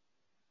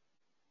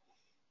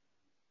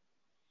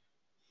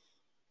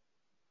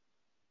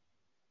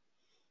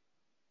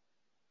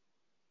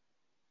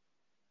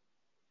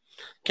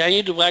 Can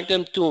you direct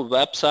them to a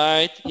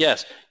website?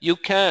 Yes, you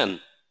can.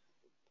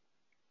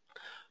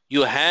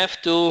 You have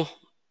to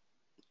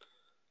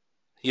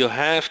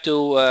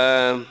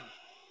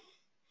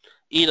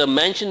either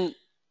mention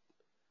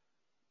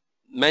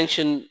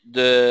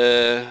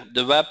the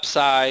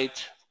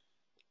website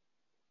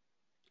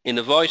in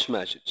the voice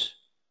message.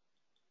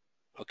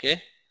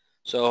 Okay,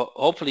 so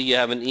hopefully you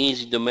have an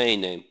easy domain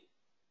name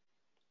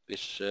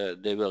which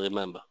they will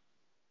remember.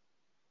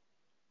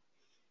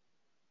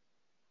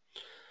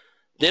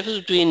 Difference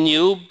between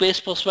new Biz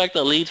Prospector,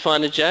 Lead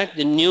Finder Jack.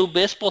 The new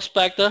Biz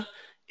Prospector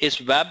is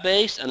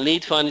web-based and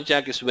Lead Finder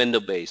Jack is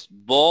window-based.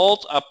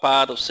 Both are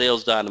part of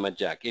Sales Dynamite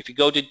Jack. If you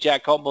go to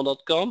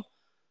jackhopman.com,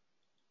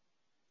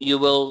 you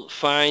will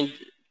find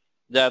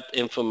that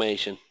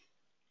information.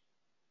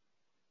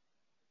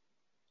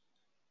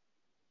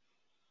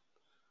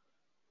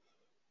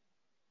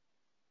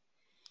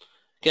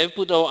 Can we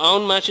put our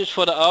own message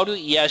for the audio?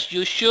 Yes,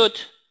 you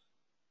should.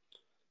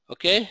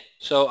 Okay,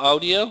 so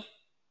audio.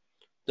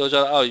 Those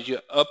are audio. You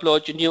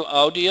upload your new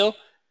audio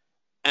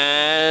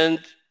and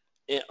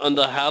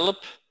under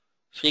help,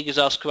 Freakers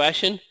Ask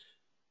Question,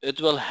 it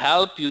will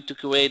help you to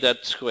create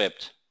that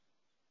script.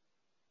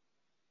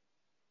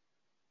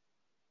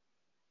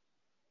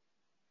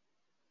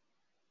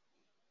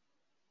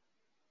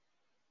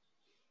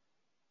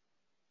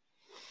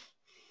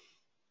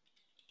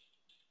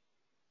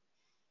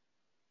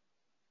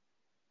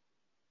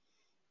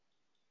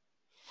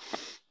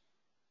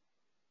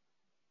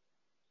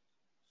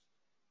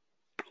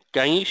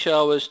 Can you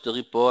show us the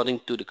reporting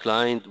to the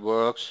client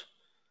works?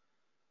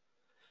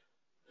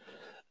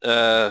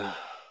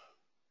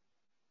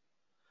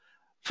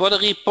 For the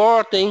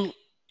reporting,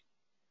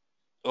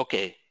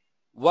 okay,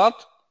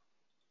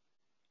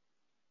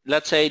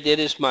 let's say this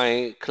is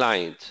my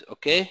client,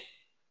 okay,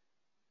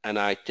 and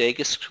I take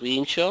a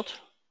screenshot.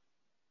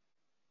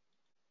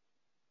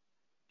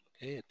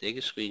 Okay, I take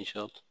a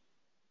screenshot.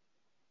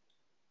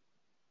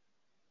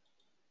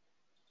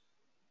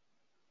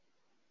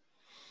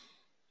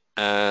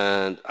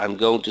 And I'm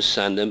going to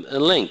send them a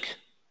link,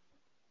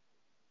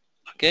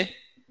 okay,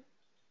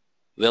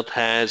 that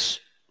has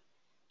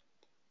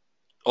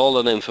all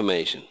that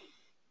information.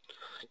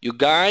 You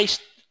guys,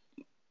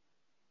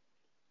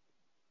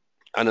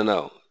 I don't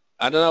know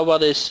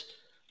what is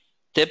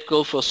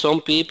typical for some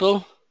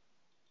people,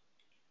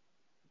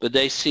 but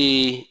they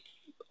see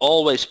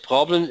always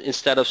problems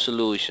instead of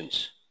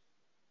solutions.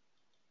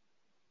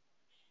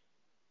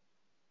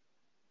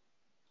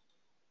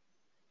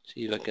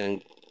 See if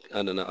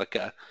I don't know,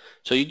 okay.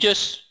 So you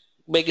just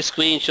make a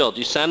screenshot,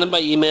 you send them by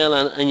email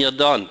and you're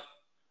done,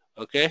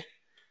 okay?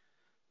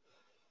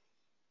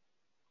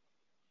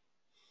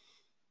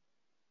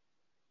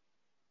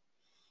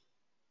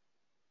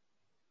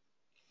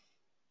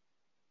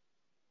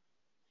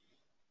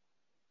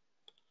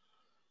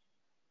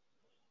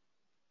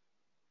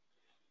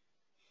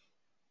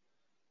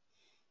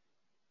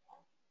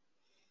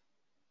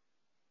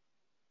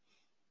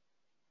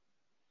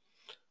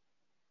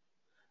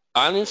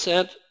 Arlen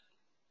said,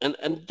 and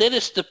that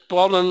is the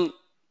problem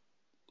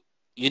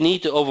you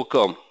need to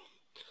overcome.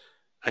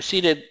 I see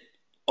that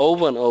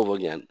over and over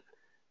again.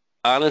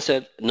 Arlen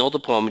said, not a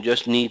problem, you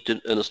just need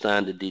to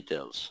understand the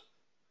details.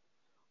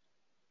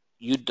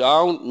 You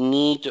don't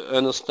need to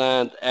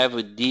understand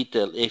every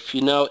detail. If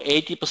you know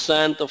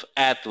 80% of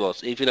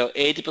AdWords, if you know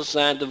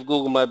 80% of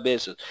Google My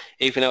Business,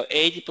 if you know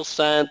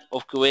 80%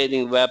 of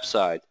creating a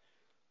website,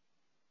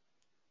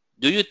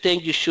 do you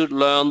think you should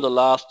learn the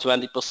last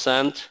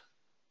 20%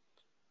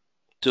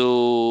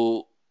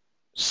 to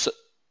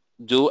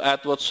do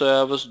AdWords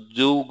service,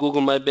 do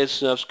Google My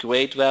Business,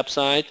 create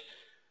website?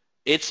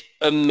 It's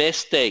a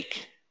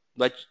mistake,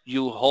 but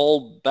you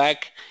hold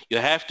back. You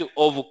have to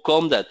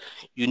overcome that.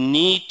 You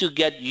need to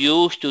get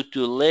used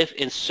to live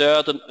in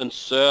certain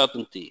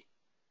uncertainty.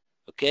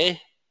 Okay?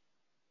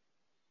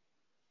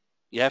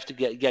 You have to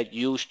get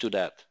used to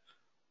that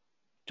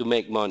to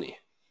make money.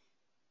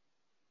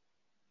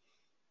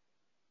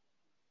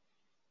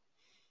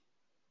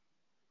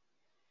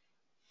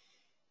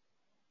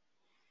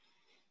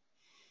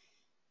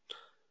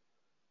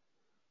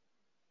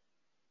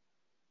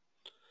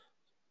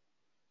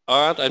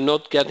 Art, I'm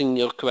not getting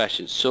your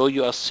question. So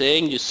you are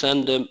saying you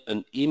send them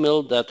an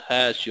email that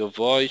has your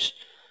voice.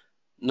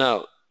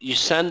 Now, you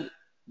send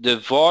the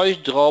voice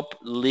drop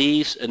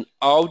leaves an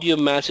audio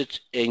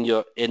message in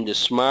the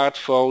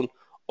smartphone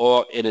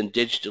or in a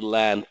digital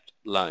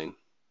landline.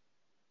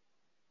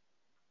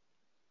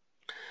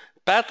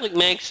 Patrick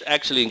makes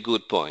actually a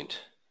good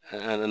point,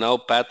 and I know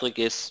Patrick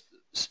is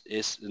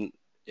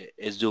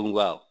doing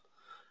well.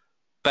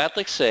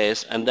 Patrick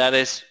says, and that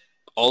is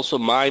also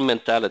my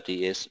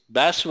mentality is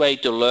best way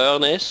to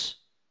learn is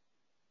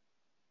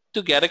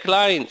to get a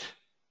client.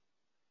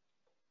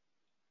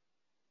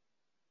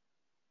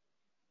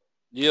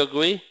 Do you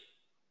agree?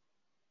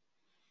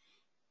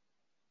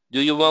 Do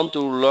you want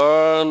to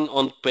learn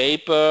on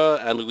paper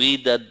and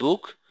read that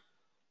book?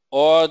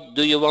 Or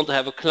do you want to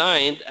have a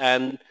client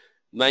and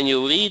when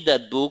you read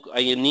that book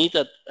and you need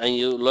that and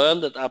you learn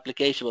that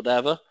application,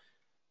 whatever,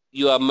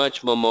 you are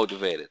much more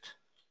motivated?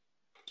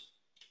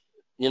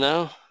 You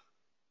know?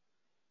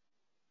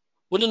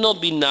 Would it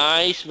not be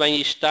nice when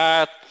you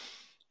start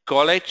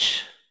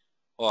college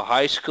or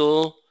high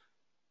school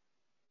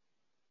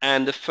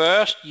and the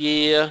first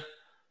year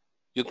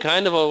you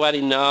kind of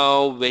already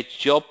know which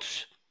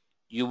jobs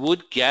you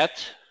would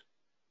get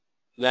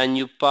when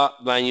you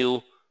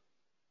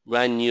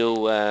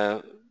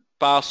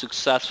pass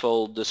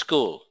successful the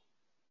school?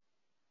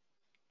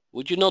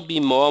 Would you not be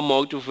more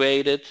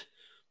motivated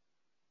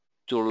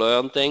to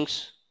learn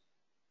things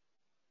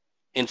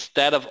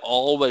instead of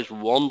always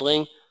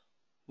wondering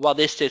what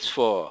is this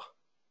for?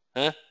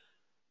 Huh?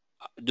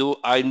 Do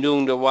I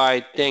doing the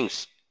right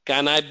things?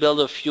 Can I build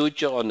a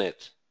future on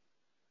it?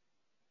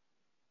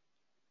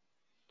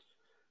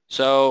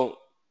 So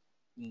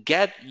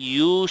get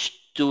used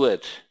to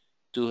it,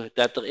 to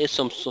that there is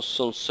some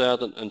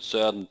certain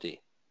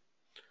uncertainty.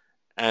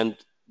 And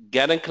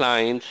get a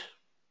client.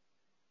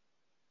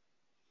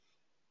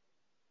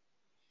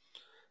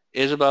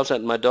 Isabel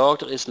said, my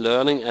daughter is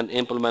learning and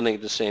implementing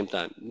at the same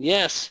time.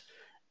 Yes,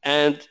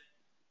 and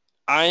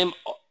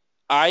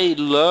I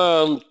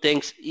learn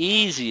things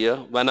easier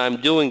when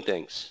I'm doing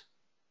things.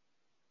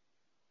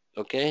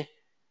 Okay?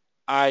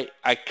 I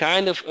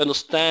kind of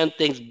understand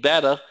things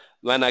better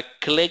when I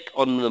click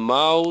on the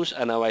mouse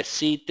and now I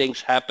see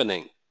things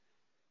happening.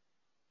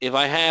 If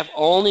I have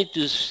only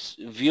to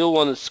view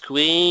on the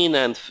screen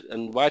and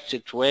watch the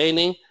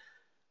training,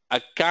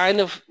 I kind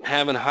of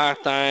have a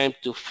hard time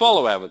to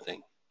follow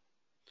everything.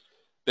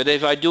 But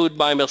if I do it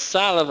by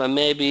myself and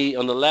maybe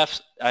on the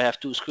left I have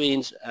two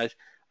screens,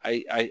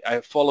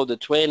 I follow the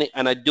training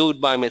and I do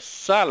it by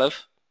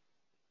myself,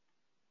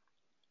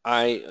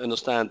 I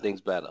understand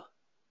things better.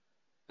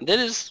 And that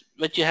is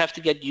what you have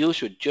to get used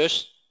to.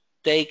 Just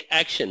take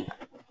action,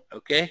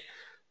 okay?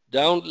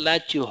 Don't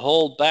let you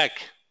hold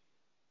back.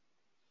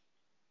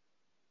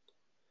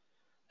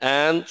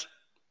 And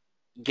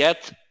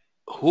get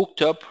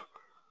hooked up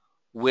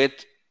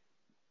with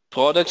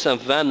products and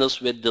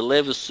vendors with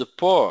deliver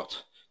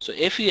support. So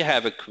if you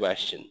have a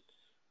question,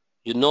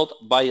 you're not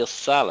by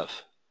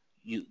yourself.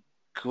 You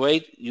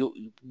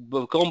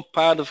become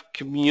part of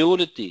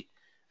community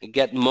and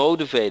get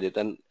motivated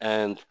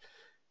and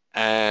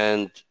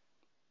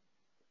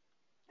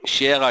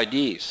share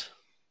ideas.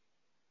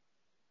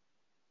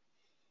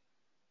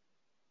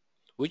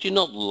 Would you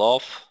not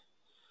love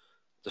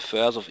the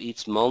first of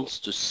each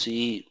month to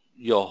see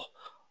your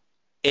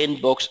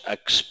inbox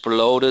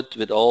exploded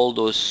with all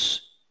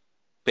those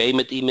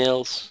payment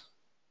emails?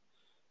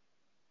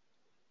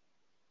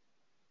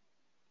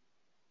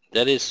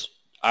 That is,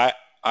 I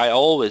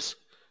always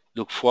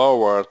look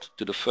forward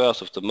to the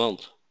first of the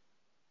month.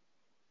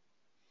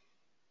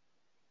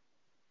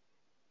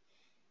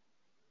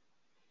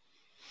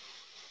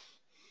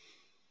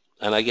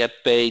 And I get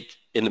paid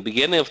in the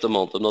beginning of the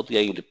month. I'm not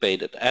getting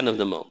paid at the end of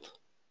the month.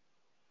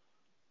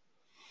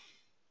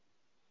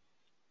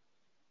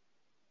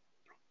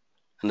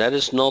 And that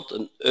is not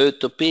an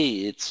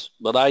utopia. It's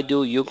what I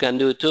do, you can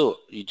do too.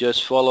 You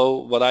just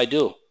follow what I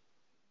do.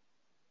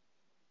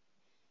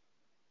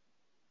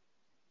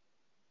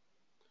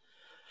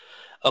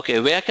 Okay,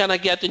 where can I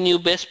get the new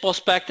Biz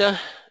Prospector?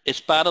 It's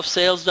part of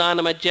Sales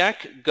Dynamite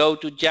Jack. Go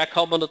to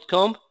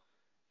jackhobman.com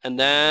and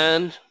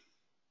then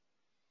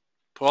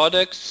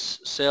products,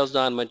 Sales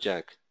Dynamite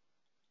Jack.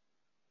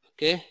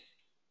 Okay?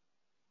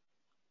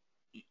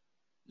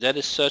 That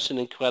is such an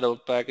incredible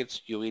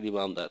package. You really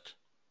want that.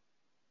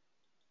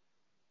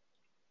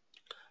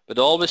 But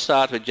always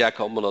start with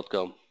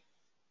jackhobman.com.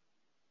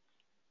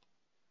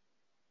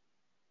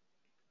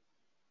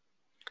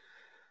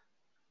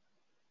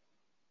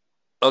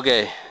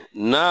 Okay,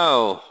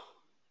 now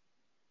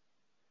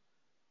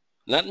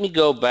let me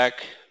go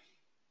back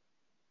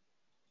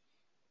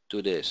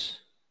to this.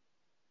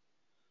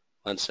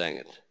 1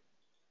 second.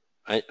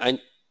 I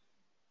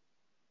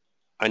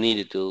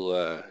needed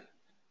to.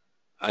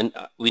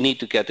 We need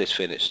to get this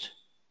finished.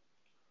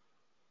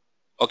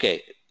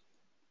 Okay.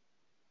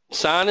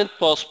 Silent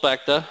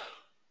Prospector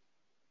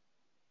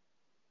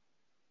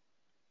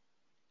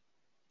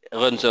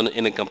runs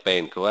in a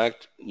campaign,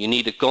 correct? You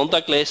need a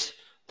contact list.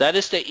 That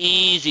is the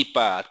easy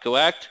part,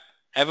 correct?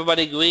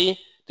 Everybody agree?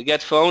 To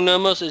get phone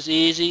numbers is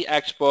easy.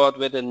 Export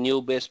with a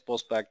new Biz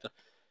Prospector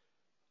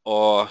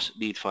or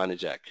Lead Finder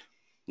Jack.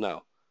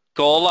 Now,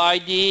 call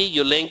ID,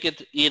 you link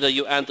it, either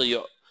you enter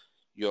your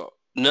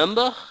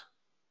number,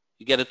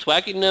 you get a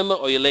tracking number,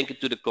 or you link it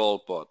to the call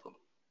portal.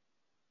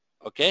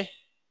 Okay?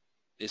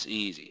 It's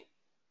easy.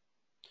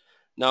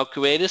 Now,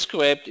 create a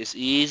script is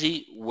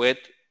easy with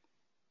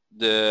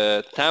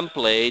the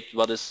template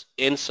what is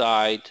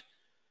inside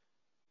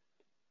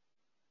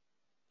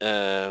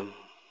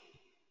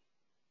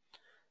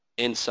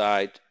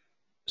inside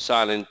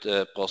Silent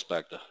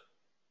Prospector,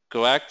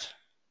 correct?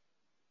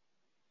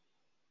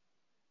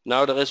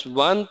 Now there is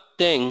one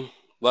thing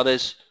what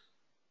is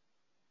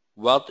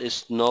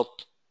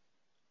not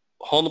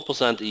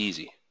 100%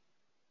 easy,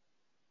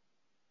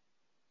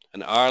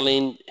 and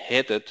Arlene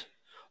hit it.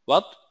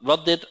 What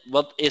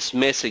is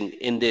missing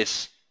in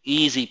this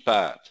easy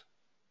part?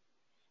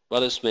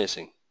 What is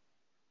missing?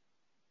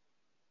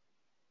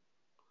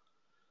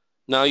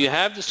 Now you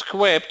have the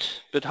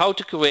script, but how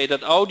to create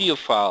that audio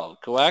file,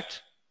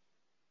 correct?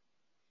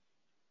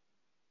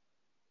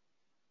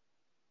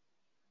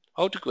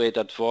 How to create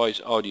that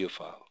voice audio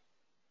file.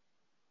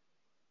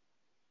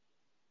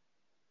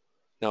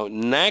 Now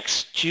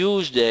next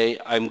Tuesday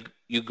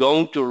you're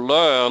going to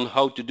learn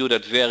how to do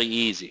that very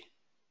easy.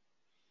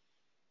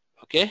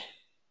 Okay?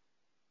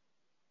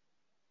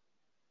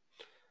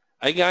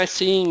 Are you guys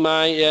seeing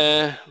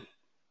my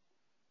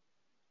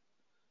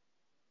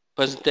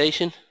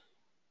presentation?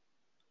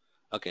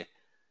 Okay.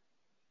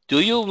 Do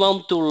you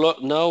want to learn?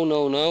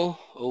 No.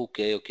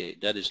 Okay.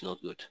 That is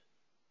not good.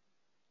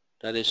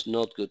 That is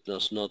not good.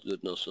 That's not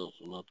good. No,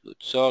 not good.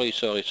 Sorry.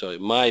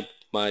 My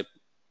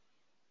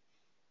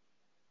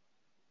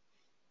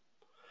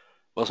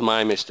was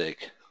my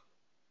mistake.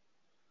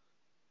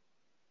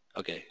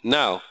 Okay.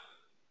 Now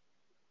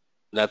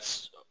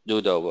let's do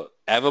it over.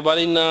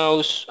 Everybody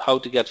knows how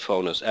to get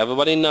phoners.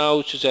 Everybody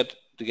knows to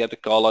get the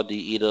call ID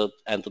either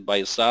entered by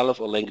yourself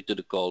or link it to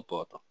the call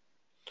portal.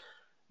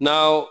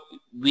 Now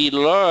we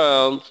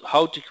learned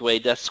how to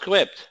create that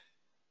script.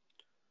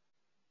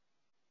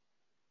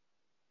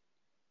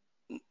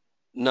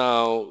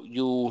 Now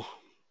you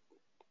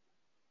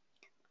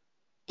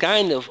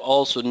kind of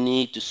also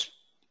need to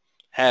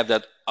have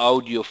that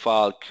audio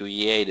file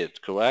created,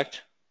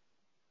 correct?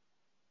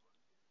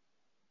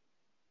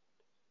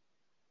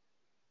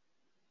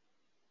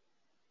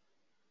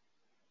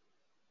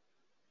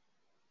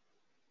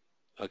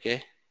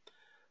 Okay.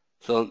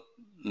 So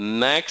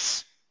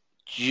next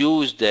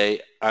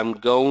Tuesday you're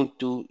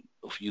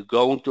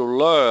going to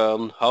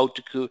learn how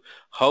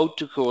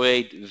to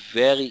create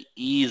very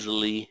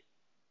easily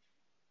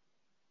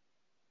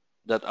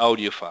that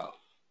audio file.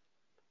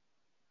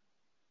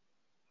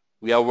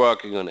 We are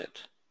working on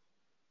it.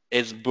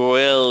 It's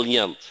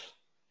brilliant.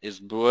 It's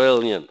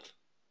brilliant.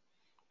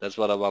 That's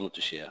what I wanted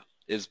to share.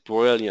 It's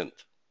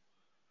brilliant.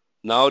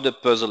 Now the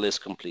puzzle is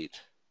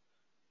complete.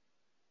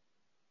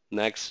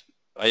 Next,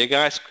 are you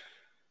guys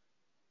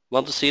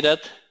want to see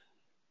that?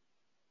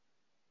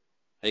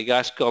 Are you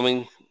guys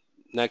coming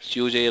next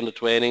Tuesday in the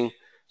training?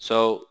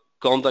 So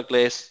contact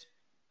list,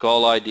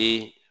 call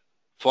ID,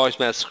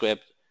 voicemail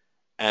script,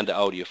 and the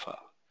audio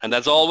file. And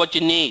that's all what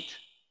you need.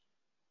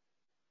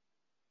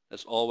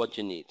 That's all what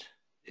you need.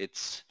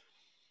 It's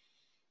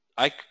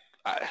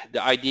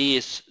the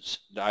idea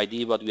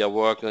what we are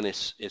working on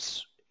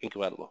is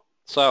incredible.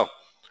 So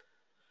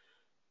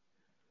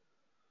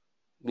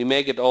we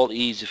make it all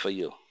easy for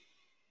you.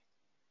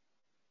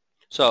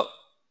 So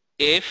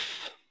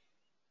if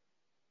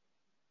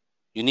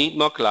you need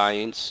more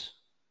clients,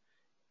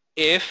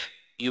 if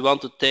you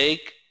want to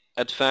take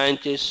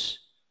advantage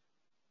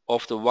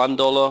of the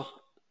 $1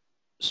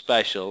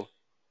 special,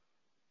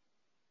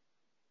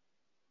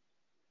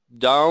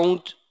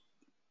 don't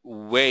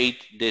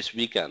wait this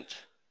weekend.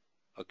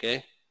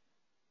 Okay?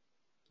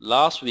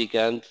 Last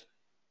weekend,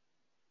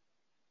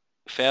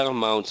 fair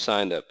amount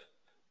signed up,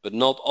 but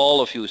not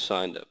all of you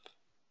signed up.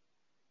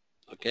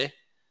 Okay?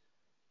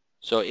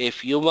 So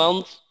if you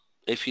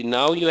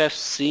now you have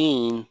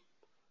seen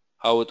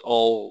how it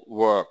all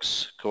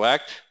works,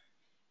 correct?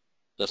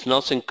 There's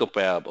nothing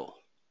comparable.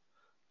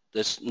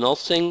 There's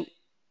nothing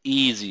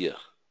easier.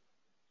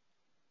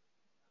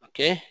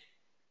 Okay?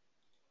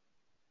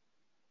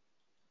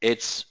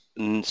 It's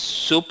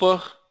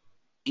super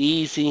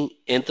easy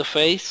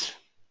interface,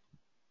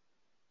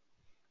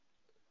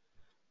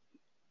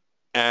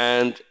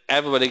 and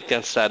everybody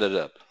can set it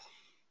up.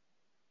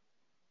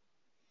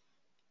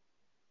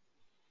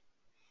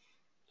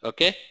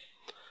 Okay?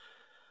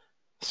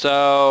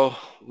 So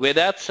with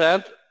that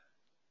said,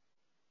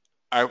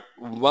 I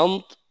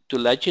want to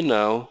let you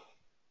know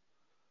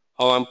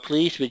how I'm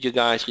pleased with you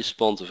guys'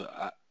 responses.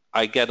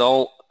 I get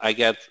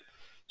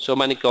so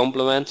many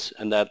compliments,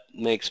 and that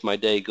makes my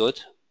day good.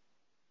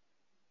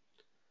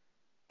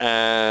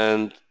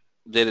 And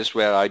that is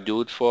where I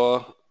do it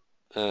for,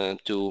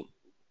 to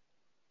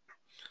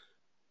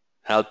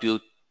help you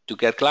to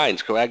get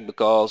clients, correct?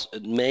 Because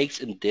it makes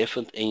a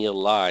difference in your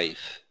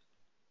life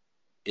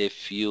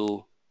if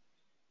you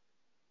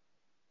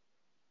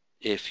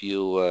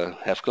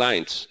have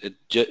clients. It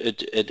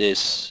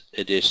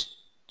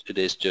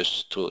is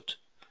just truth.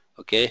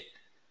 Okay?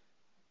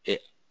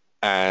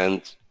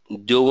 And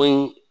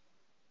doing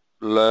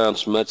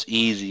learns much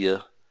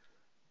easier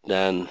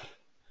than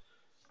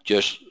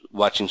just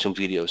watching some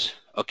videos.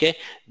 Okay,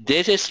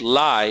 this is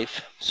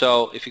live.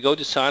 So if you go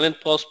to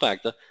Silent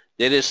Prospector,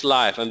 this is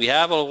live, and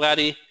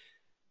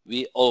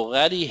we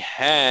already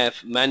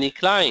have many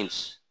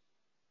clients.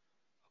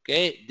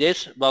 Okay,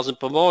 this was a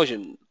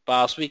promotion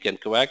past weekend,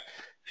 correct?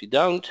 If you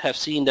don't have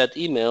seen that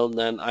email,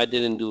 then I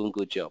didn't do a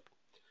good job.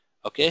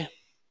 Okay?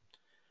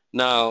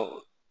 Now,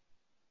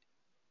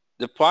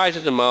 the price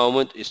at the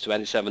moment is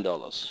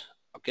 $27.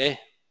 Okay?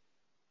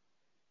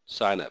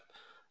 Sign up.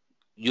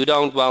 You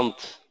don't want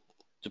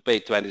to pay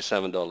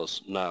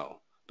 $27 now,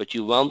 but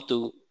you want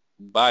to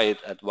buy it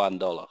at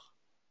 $1.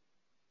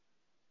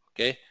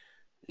 Okay?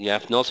 You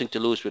have nothing to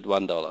lose with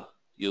 $1.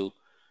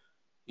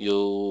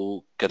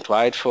 You can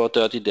try it for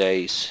 30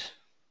 days.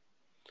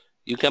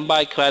 You can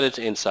buy credits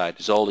inside.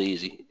 It's all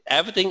easy.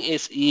 Everything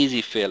is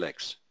easy,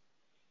 Felix.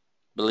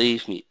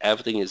 Believe me,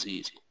 everything is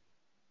easy.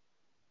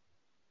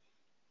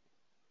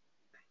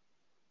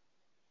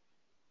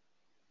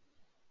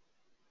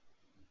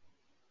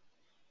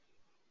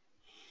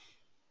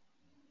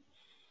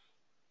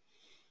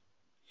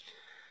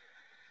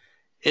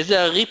 Is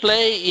there a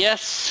replay?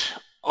 Yes.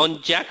 On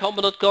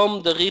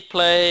jackhopper.com, the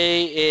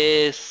replay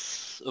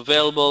is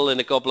available in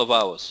a couple of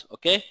hours.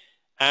 Okay?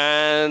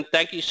 And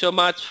thank you so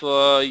much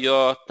for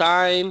your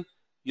time,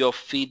 your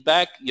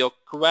feedback, your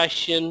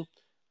question.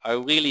 I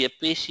really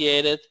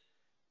appreciate it.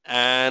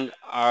 And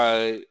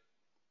I,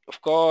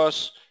 of course,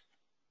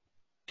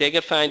 take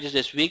advantage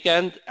this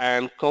weekend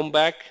and come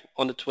back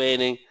on the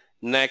training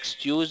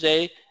next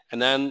Tuesday.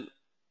 And then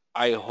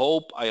I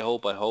hope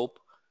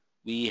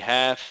we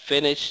have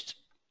finished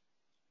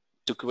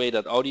to create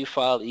that audio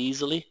file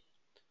easily,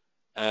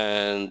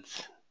 and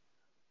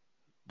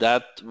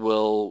that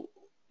will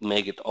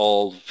make it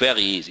all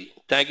very easy.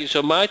 Thank you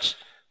so much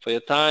for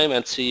your time,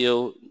 and see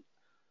you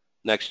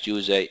next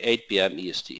Tuesday, 8 p.m. EST.